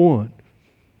verse 1.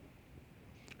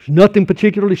 There's nothing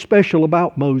particularly special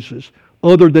about Moses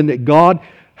other than that God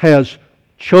has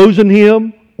chosen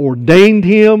him, ordained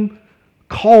him,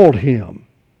 called him,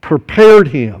 prepared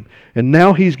him, and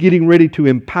now He's getting ready to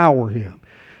empower him.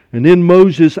 And then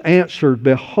Moses answered,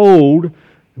 "Behold,"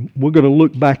 we're going to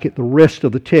look back at the rest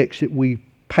of the text that we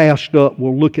passed up.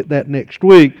 We'll look at that next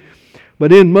week. But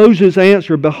then Moses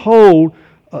answered, "Behold,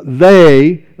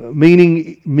 they,"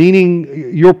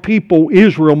 meaning your people,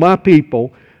 Israel, my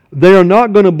people, "they are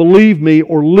not going to believe me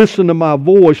or listen to my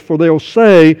voice, for they'll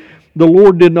say, 'The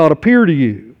Lord did not appear to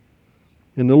you.'"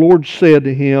 And the Lord said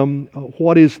to him,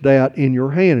 "What is that in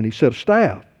your hand?" And he said, "A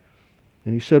staff."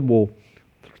 And He said, "Well,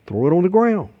 throw it on the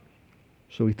ground."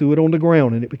 So he threw it on the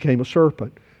ground and it became a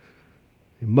serpent.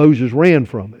 And Moses ran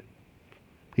from it.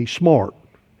 He's smart.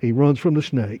 He runs from the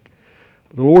snake.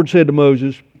 The Lord said to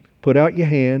Moses, "Put out your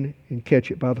hand and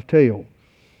catch it by the tail."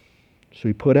 So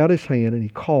he put out his hand and he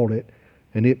caught it,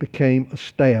 and it became a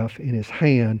staff in his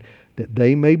hand, that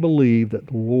they may believe that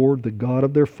the Lord, the God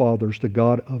of their fathers, the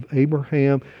God of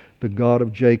Abraham, the God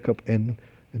of Jacob, and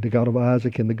the God of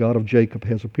Isaac, and the God of Jacob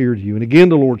has appeared to you. And again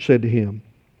the Lord said to him,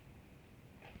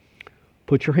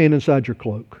 "Put your hand inside your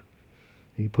cloak."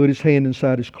 He put his hand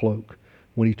inside his cloak.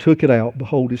 When he took it out,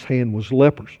 behold, his hand was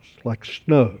leprous, like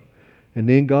snow. And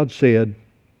then God said,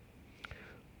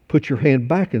 Put your hand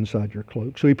back inside your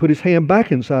cloak. So he put his hand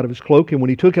back inside of his cloak, and when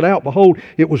he took it out, behold,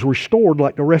 it was restored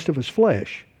like the rest of his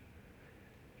flesh.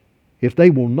 If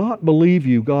they will not believe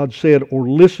you, God said, or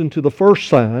listen to the first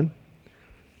sign,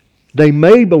 they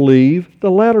may believe the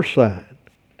latter sign.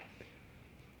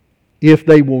 If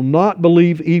they will not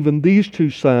believe even these two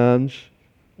signs,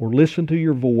 or listen to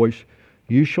your voice,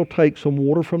 you shall take some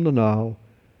water from the Nile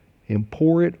and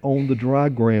pour it on the dry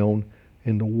ground,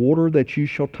 and the water that you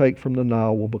shall take from the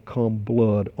Nile will become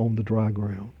blood on the dry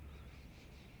ground.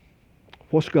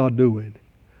 What's God doing?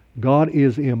 God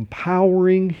is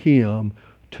empowering him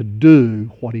to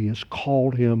do what he has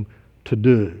called him to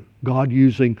do. God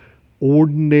using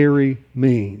ordinary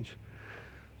means.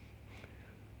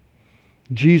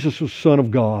 Jesus was Son of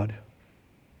God.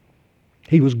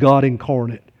 He was God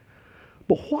incarnate.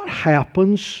 But what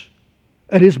happens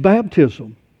at his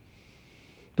baptism?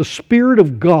 The Spirit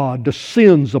of God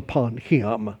descends upon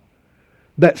him.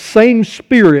 That same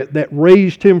Spirit that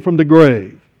raised him from the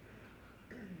grave.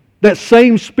 That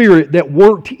same Spirit that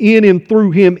worked in and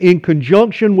through him in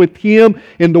conjunction with him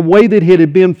in the way that it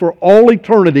had been for all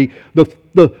eternity.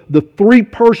 The three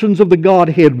persons of the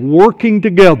Godhead working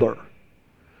together.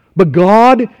 But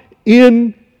God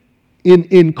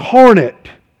incarnate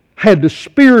had the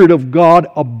Spirit of God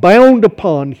abound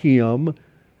upon him,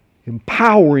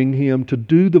 empowering him to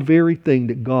do the very thing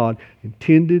that God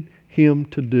intended him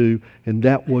to do, and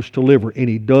that was to deliver. And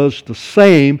he does the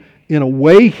same in a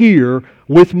way here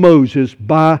with Moses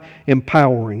by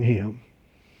empowering him.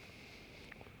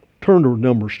 Turn to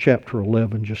Numbers chapter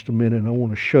 11 just a minute, and I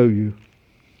want to show you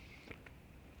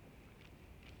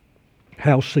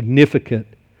how significant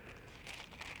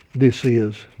this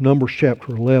is. Numbers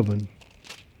chapter 11.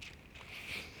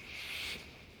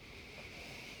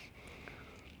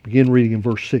 Begin reading in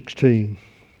verse 16.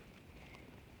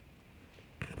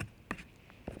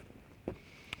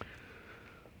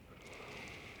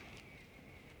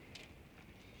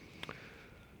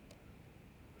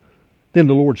 Then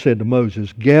the Lord said to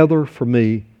Moses, gather for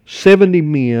me 70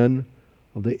 men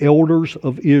of the elders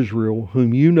of Israel,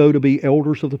 whom you know to be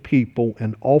elders of the people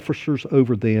and officers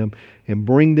over them, and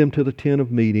bring them to the tent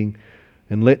of meeting,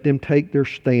 and let them take their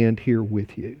stand here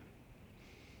with you.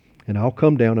 And I'll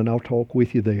come down and I'll talk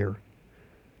with you there.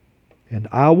 And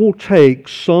I will take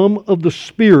some of the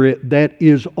Spirit that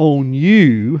is on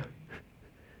you,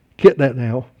 get that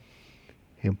now,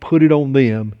 and put it on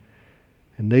them,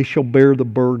 and they shall bear the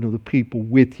burden of the people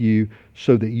with you,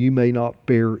 so that you may not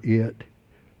bear it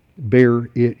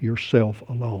yourself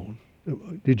alone.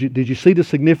 Did you see the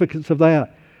significance of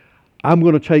that? I'm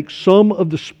going to take some of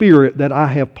the Spirit that I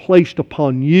have placed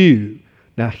upon you.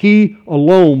 Now, he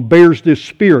alone bears this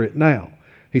Spirit now.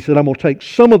 He said, I'm going to take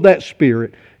some of that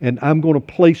Spirit and I'm going to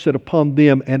place it upon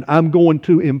them, and I'm going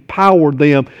to empower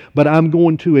them, but I'm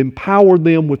going to empower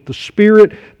them with the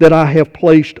Spirit that I have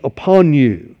placed upon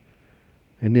you.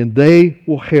 And then they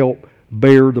will help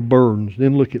bear the burdens.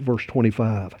 Then look at verse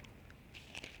 25.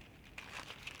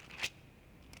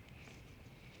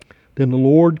 Then the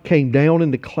Lord came down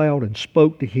in the cloud and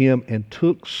spoke to him, and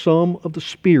took some of the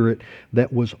Spirit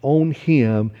that was on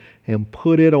him and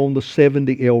put it on the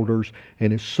 70 elders.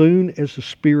 And as soon as the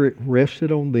Spirit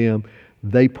rested on them,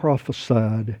 they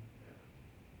prophesied.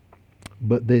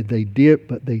 But they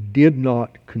did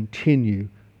not continue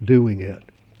doing it.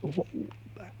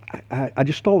 I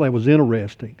just thought that was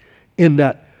interesting, in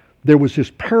that there was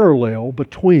this parallel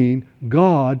between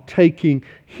God taking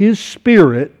His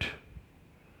Spirit,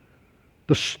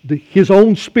 His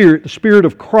own Spirit, the Spirit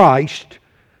of Christ,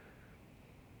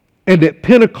 and at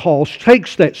Pentecost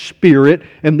takes that Spirit,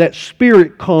 and that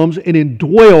Spirit comes and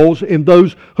indwells in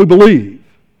those who believe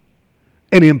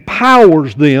and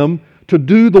empowers them to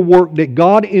do the work that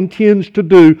God intends to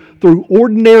do through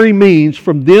ordinary means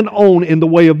from then on in the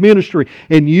way of ministry.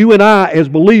 And you and I as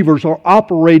believers are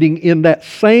operating in that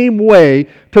same way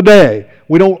today.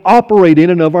 We don't operate in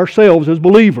and of ourselves as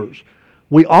believers.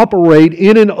 We operate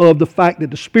in and of the fact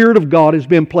that the Spirit of God has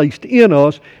been placed in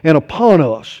us and upon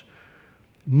us.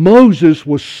 Moses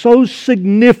was so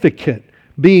significant,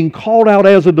 being called out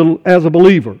as a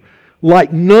believer,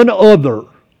 like none other,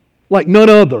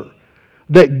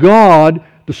 that God,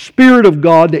 the Spirit of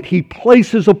God that He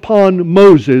places upon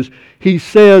Moses, He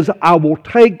says, I will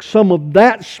take some of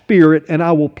that Spirit and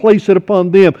I will place it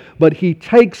upon them. But He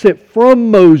takes it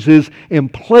from Moses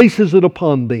and places it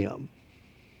upon them.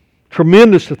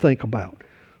 Tremendous to think about.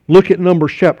 Look at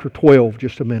Numbers chapter 12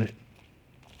 just a minute.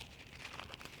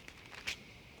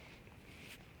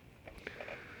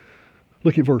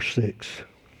 Look at verse 6.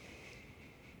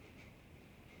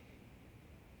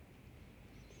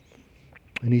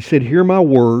 And he said, hear my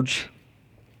words.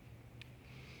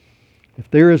 If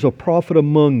there is a prophet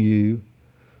among you,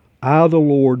 I, the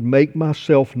Lord, make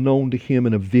myself known to him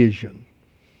in a vision.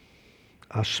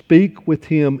 I speak with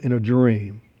him in a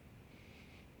dream.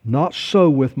 Not so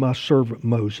with my servant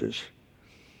Moses.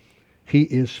 He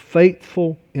is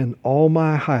faithful in all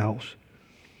my house.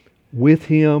 With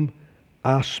him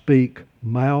I speak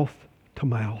mouth to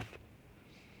mouth,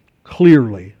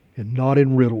 clearly and not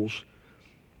in riddles.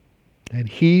 And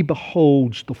he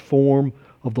beholds the form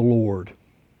of the Lord.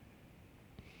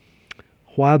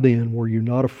 Why then were you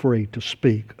not afraid to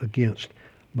speak against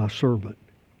my servant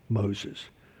Moses?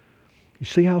 You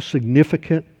see how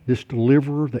significant this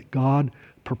deliverer that God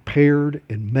prepared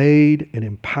and made and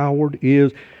empowered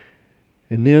is?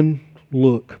 And then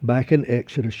look back in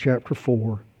Exodus chapter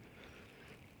 4,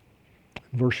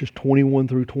 verses 21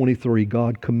 through 23,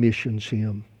 God commissions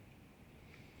him.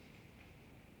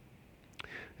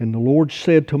 And the Lord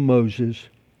said to Moses,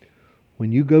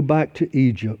 when you go back to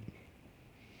Egypt,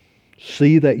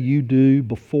 see that you do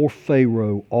before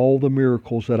Pharaoh all the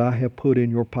miracles that I have put in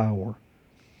your power.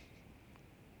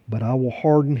 But I will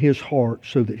harden his heart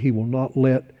so that he will not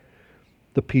let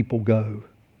the people go.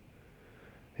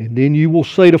 And then you will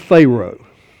say to Pharaoh,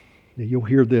 and you'll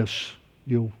hear this,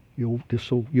 you'll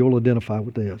identify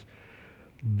with this.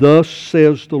 Thus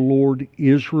says the Lord,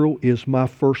 Israel is my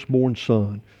firstborn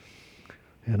son.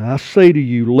 And I say to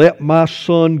you, let my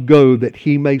son go that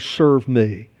he may serve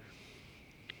me.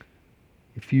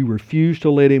 If you refuse to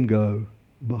let him go,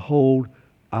 behold,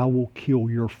 I will kill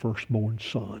your firstborn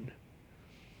son.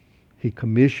 He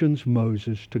commissions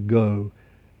Moses to go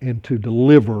and to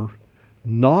deliver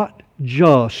not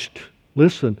just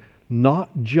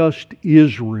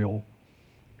Israel,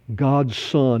 God's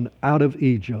son, out of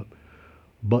Egypt,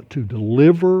 but to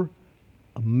deliver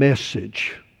a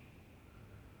message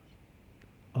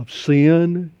of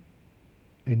sin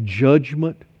and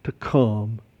judgment to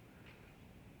come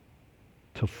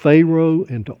to Pharaoh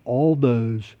and to all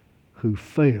those who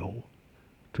fail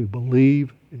to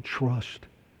believe and trust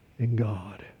in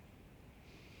God.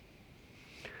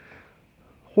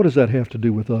 What does that have to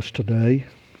do with us today?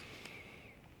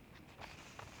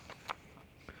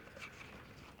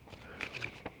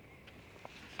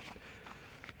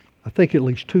 I think at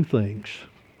least two things.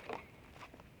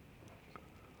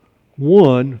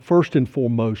 One, first and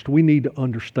foremost, we need to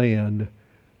understand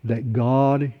that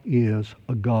God is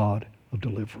a God of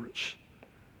deliverance.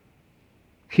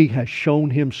 He has shown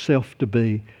himself to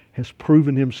be, has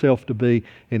proven himself to be,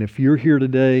 and if you're here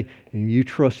today and you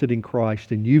trusted in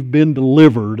Christ and you've been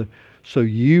delivered, so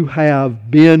you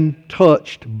have been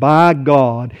touched by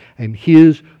God and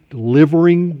his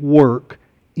delivering work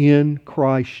in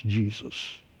Christ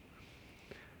Jesus.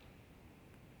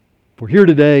 If we're here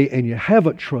today and you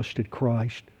haven't trusted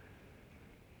Christ,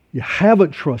 you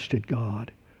haven't trusted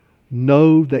God,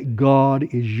 know that God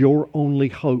is your only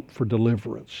hope for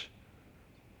deliverance.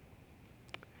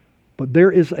 But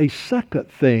there is a second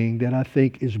thing that I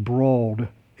think is broad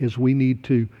as we need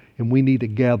to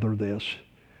gather this.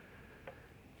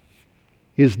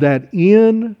 Is that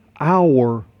in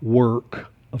our work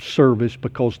of service,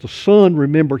 because the Son,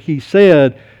 remember, he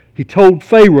told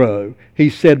Pharaoh, he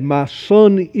said, my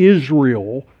son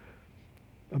Israel,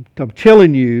 I'm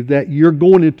telling you that you're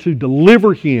going to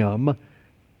deliver him.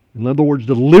 In other words,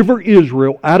 deliver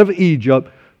Israel out of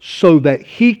Egypt so that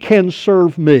he can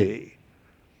serve me.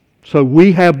 So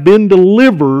we have been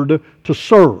delivered to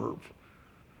serve.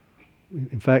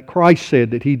 In fact, Christ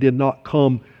said that he did not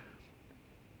come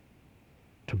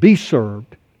to be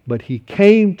served, but he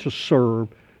came to serve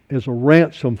as a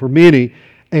ransom for many.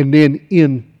 And then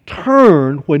in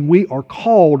turn, when we are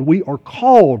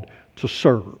called to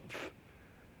serve.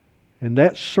 And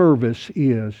that service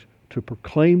is to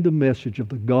proclaim the message of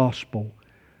the gospel,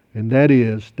 and that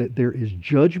is that there is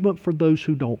judgment for those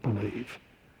who don't believe,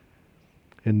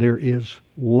 and there is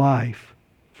life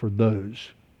for those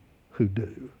who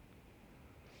do.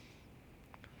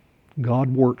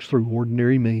 God works through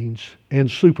ordinary means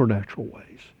and supernatural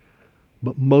ways,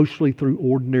 but mostly through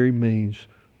ordinary means,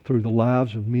 through the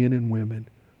lives of men and women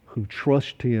who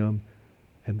trust him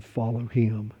and follow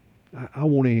him. I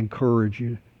want to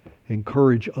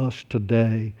encourage us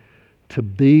today to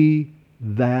be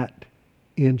that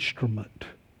instrument,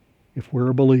 if we're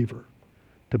a believer,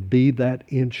 to be that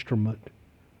instrument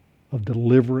of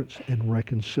deliverance and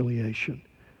reconciliation.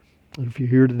 And if you're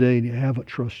here today and you haven't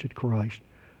trusted Christ,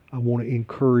 I want to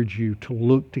encourage you to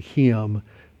look to him,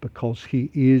 because he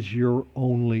is your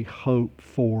only hope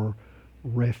for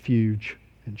refuge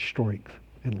and strength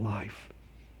and life.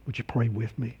 Would you pray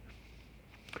with me?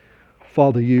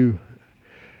 Father, you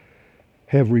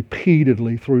have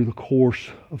repeatedly through the course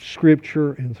of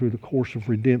Scripture and through the course of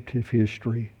redemptive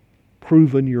history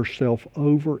proven yourself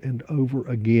over and over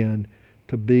again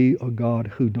to be a God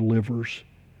who delivers.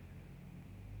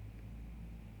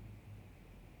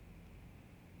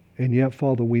 And yet,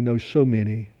 Father, we know so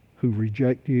many who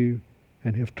reject you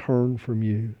and have turned from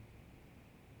you.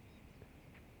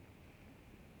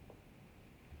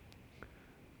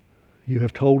 You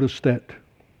have told us that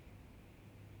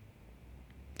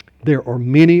there are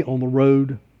many on the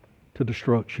road to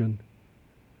destruction,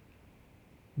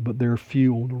 but there are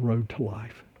few on the road to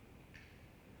life.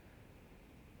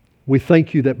 We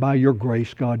thank you that by your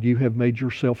grace, God, you have made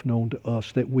yourself known to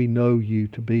us, that we know you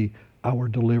to be our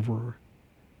deliverer.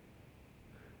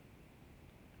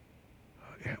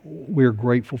 We're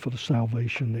grateful for the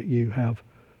salvation that you have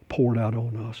poured out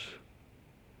on us.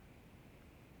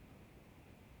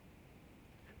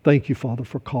 Thank you, Father,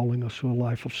 for calling us to a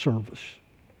life of service.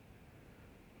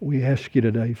 We ask you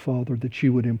today, Father, that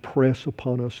you would impress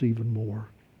upon us even more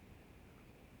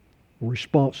the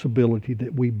responsibility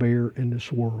that we bear in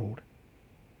this world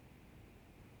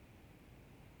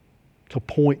to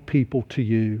point people to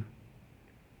you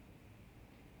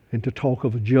and to talk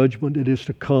of a judgment that is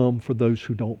to come for those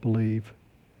who don't believe,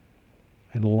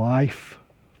 and life,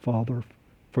 Father,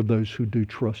 for those who do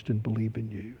trust and believe in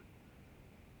you.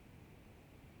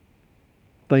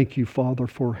 Thank you, Father,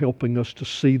 for helping us to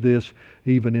see this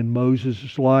even in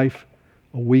Moses' life,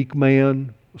 a weak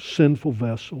man, a sinful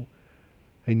vessel,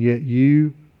 and yet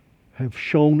you have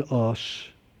shown us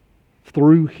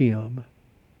through him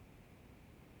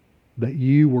that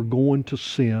you were going to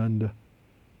send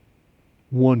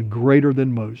one greater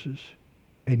than Moses,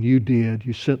 and you did.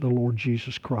 You sent the Lord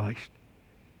Jesus Christ.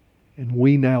 And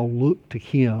we now look to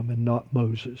him and not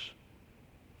Moses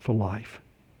for life.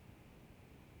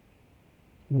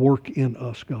 Work in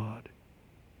us, God.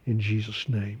 In Jesus'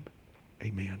 name,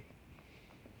 amen.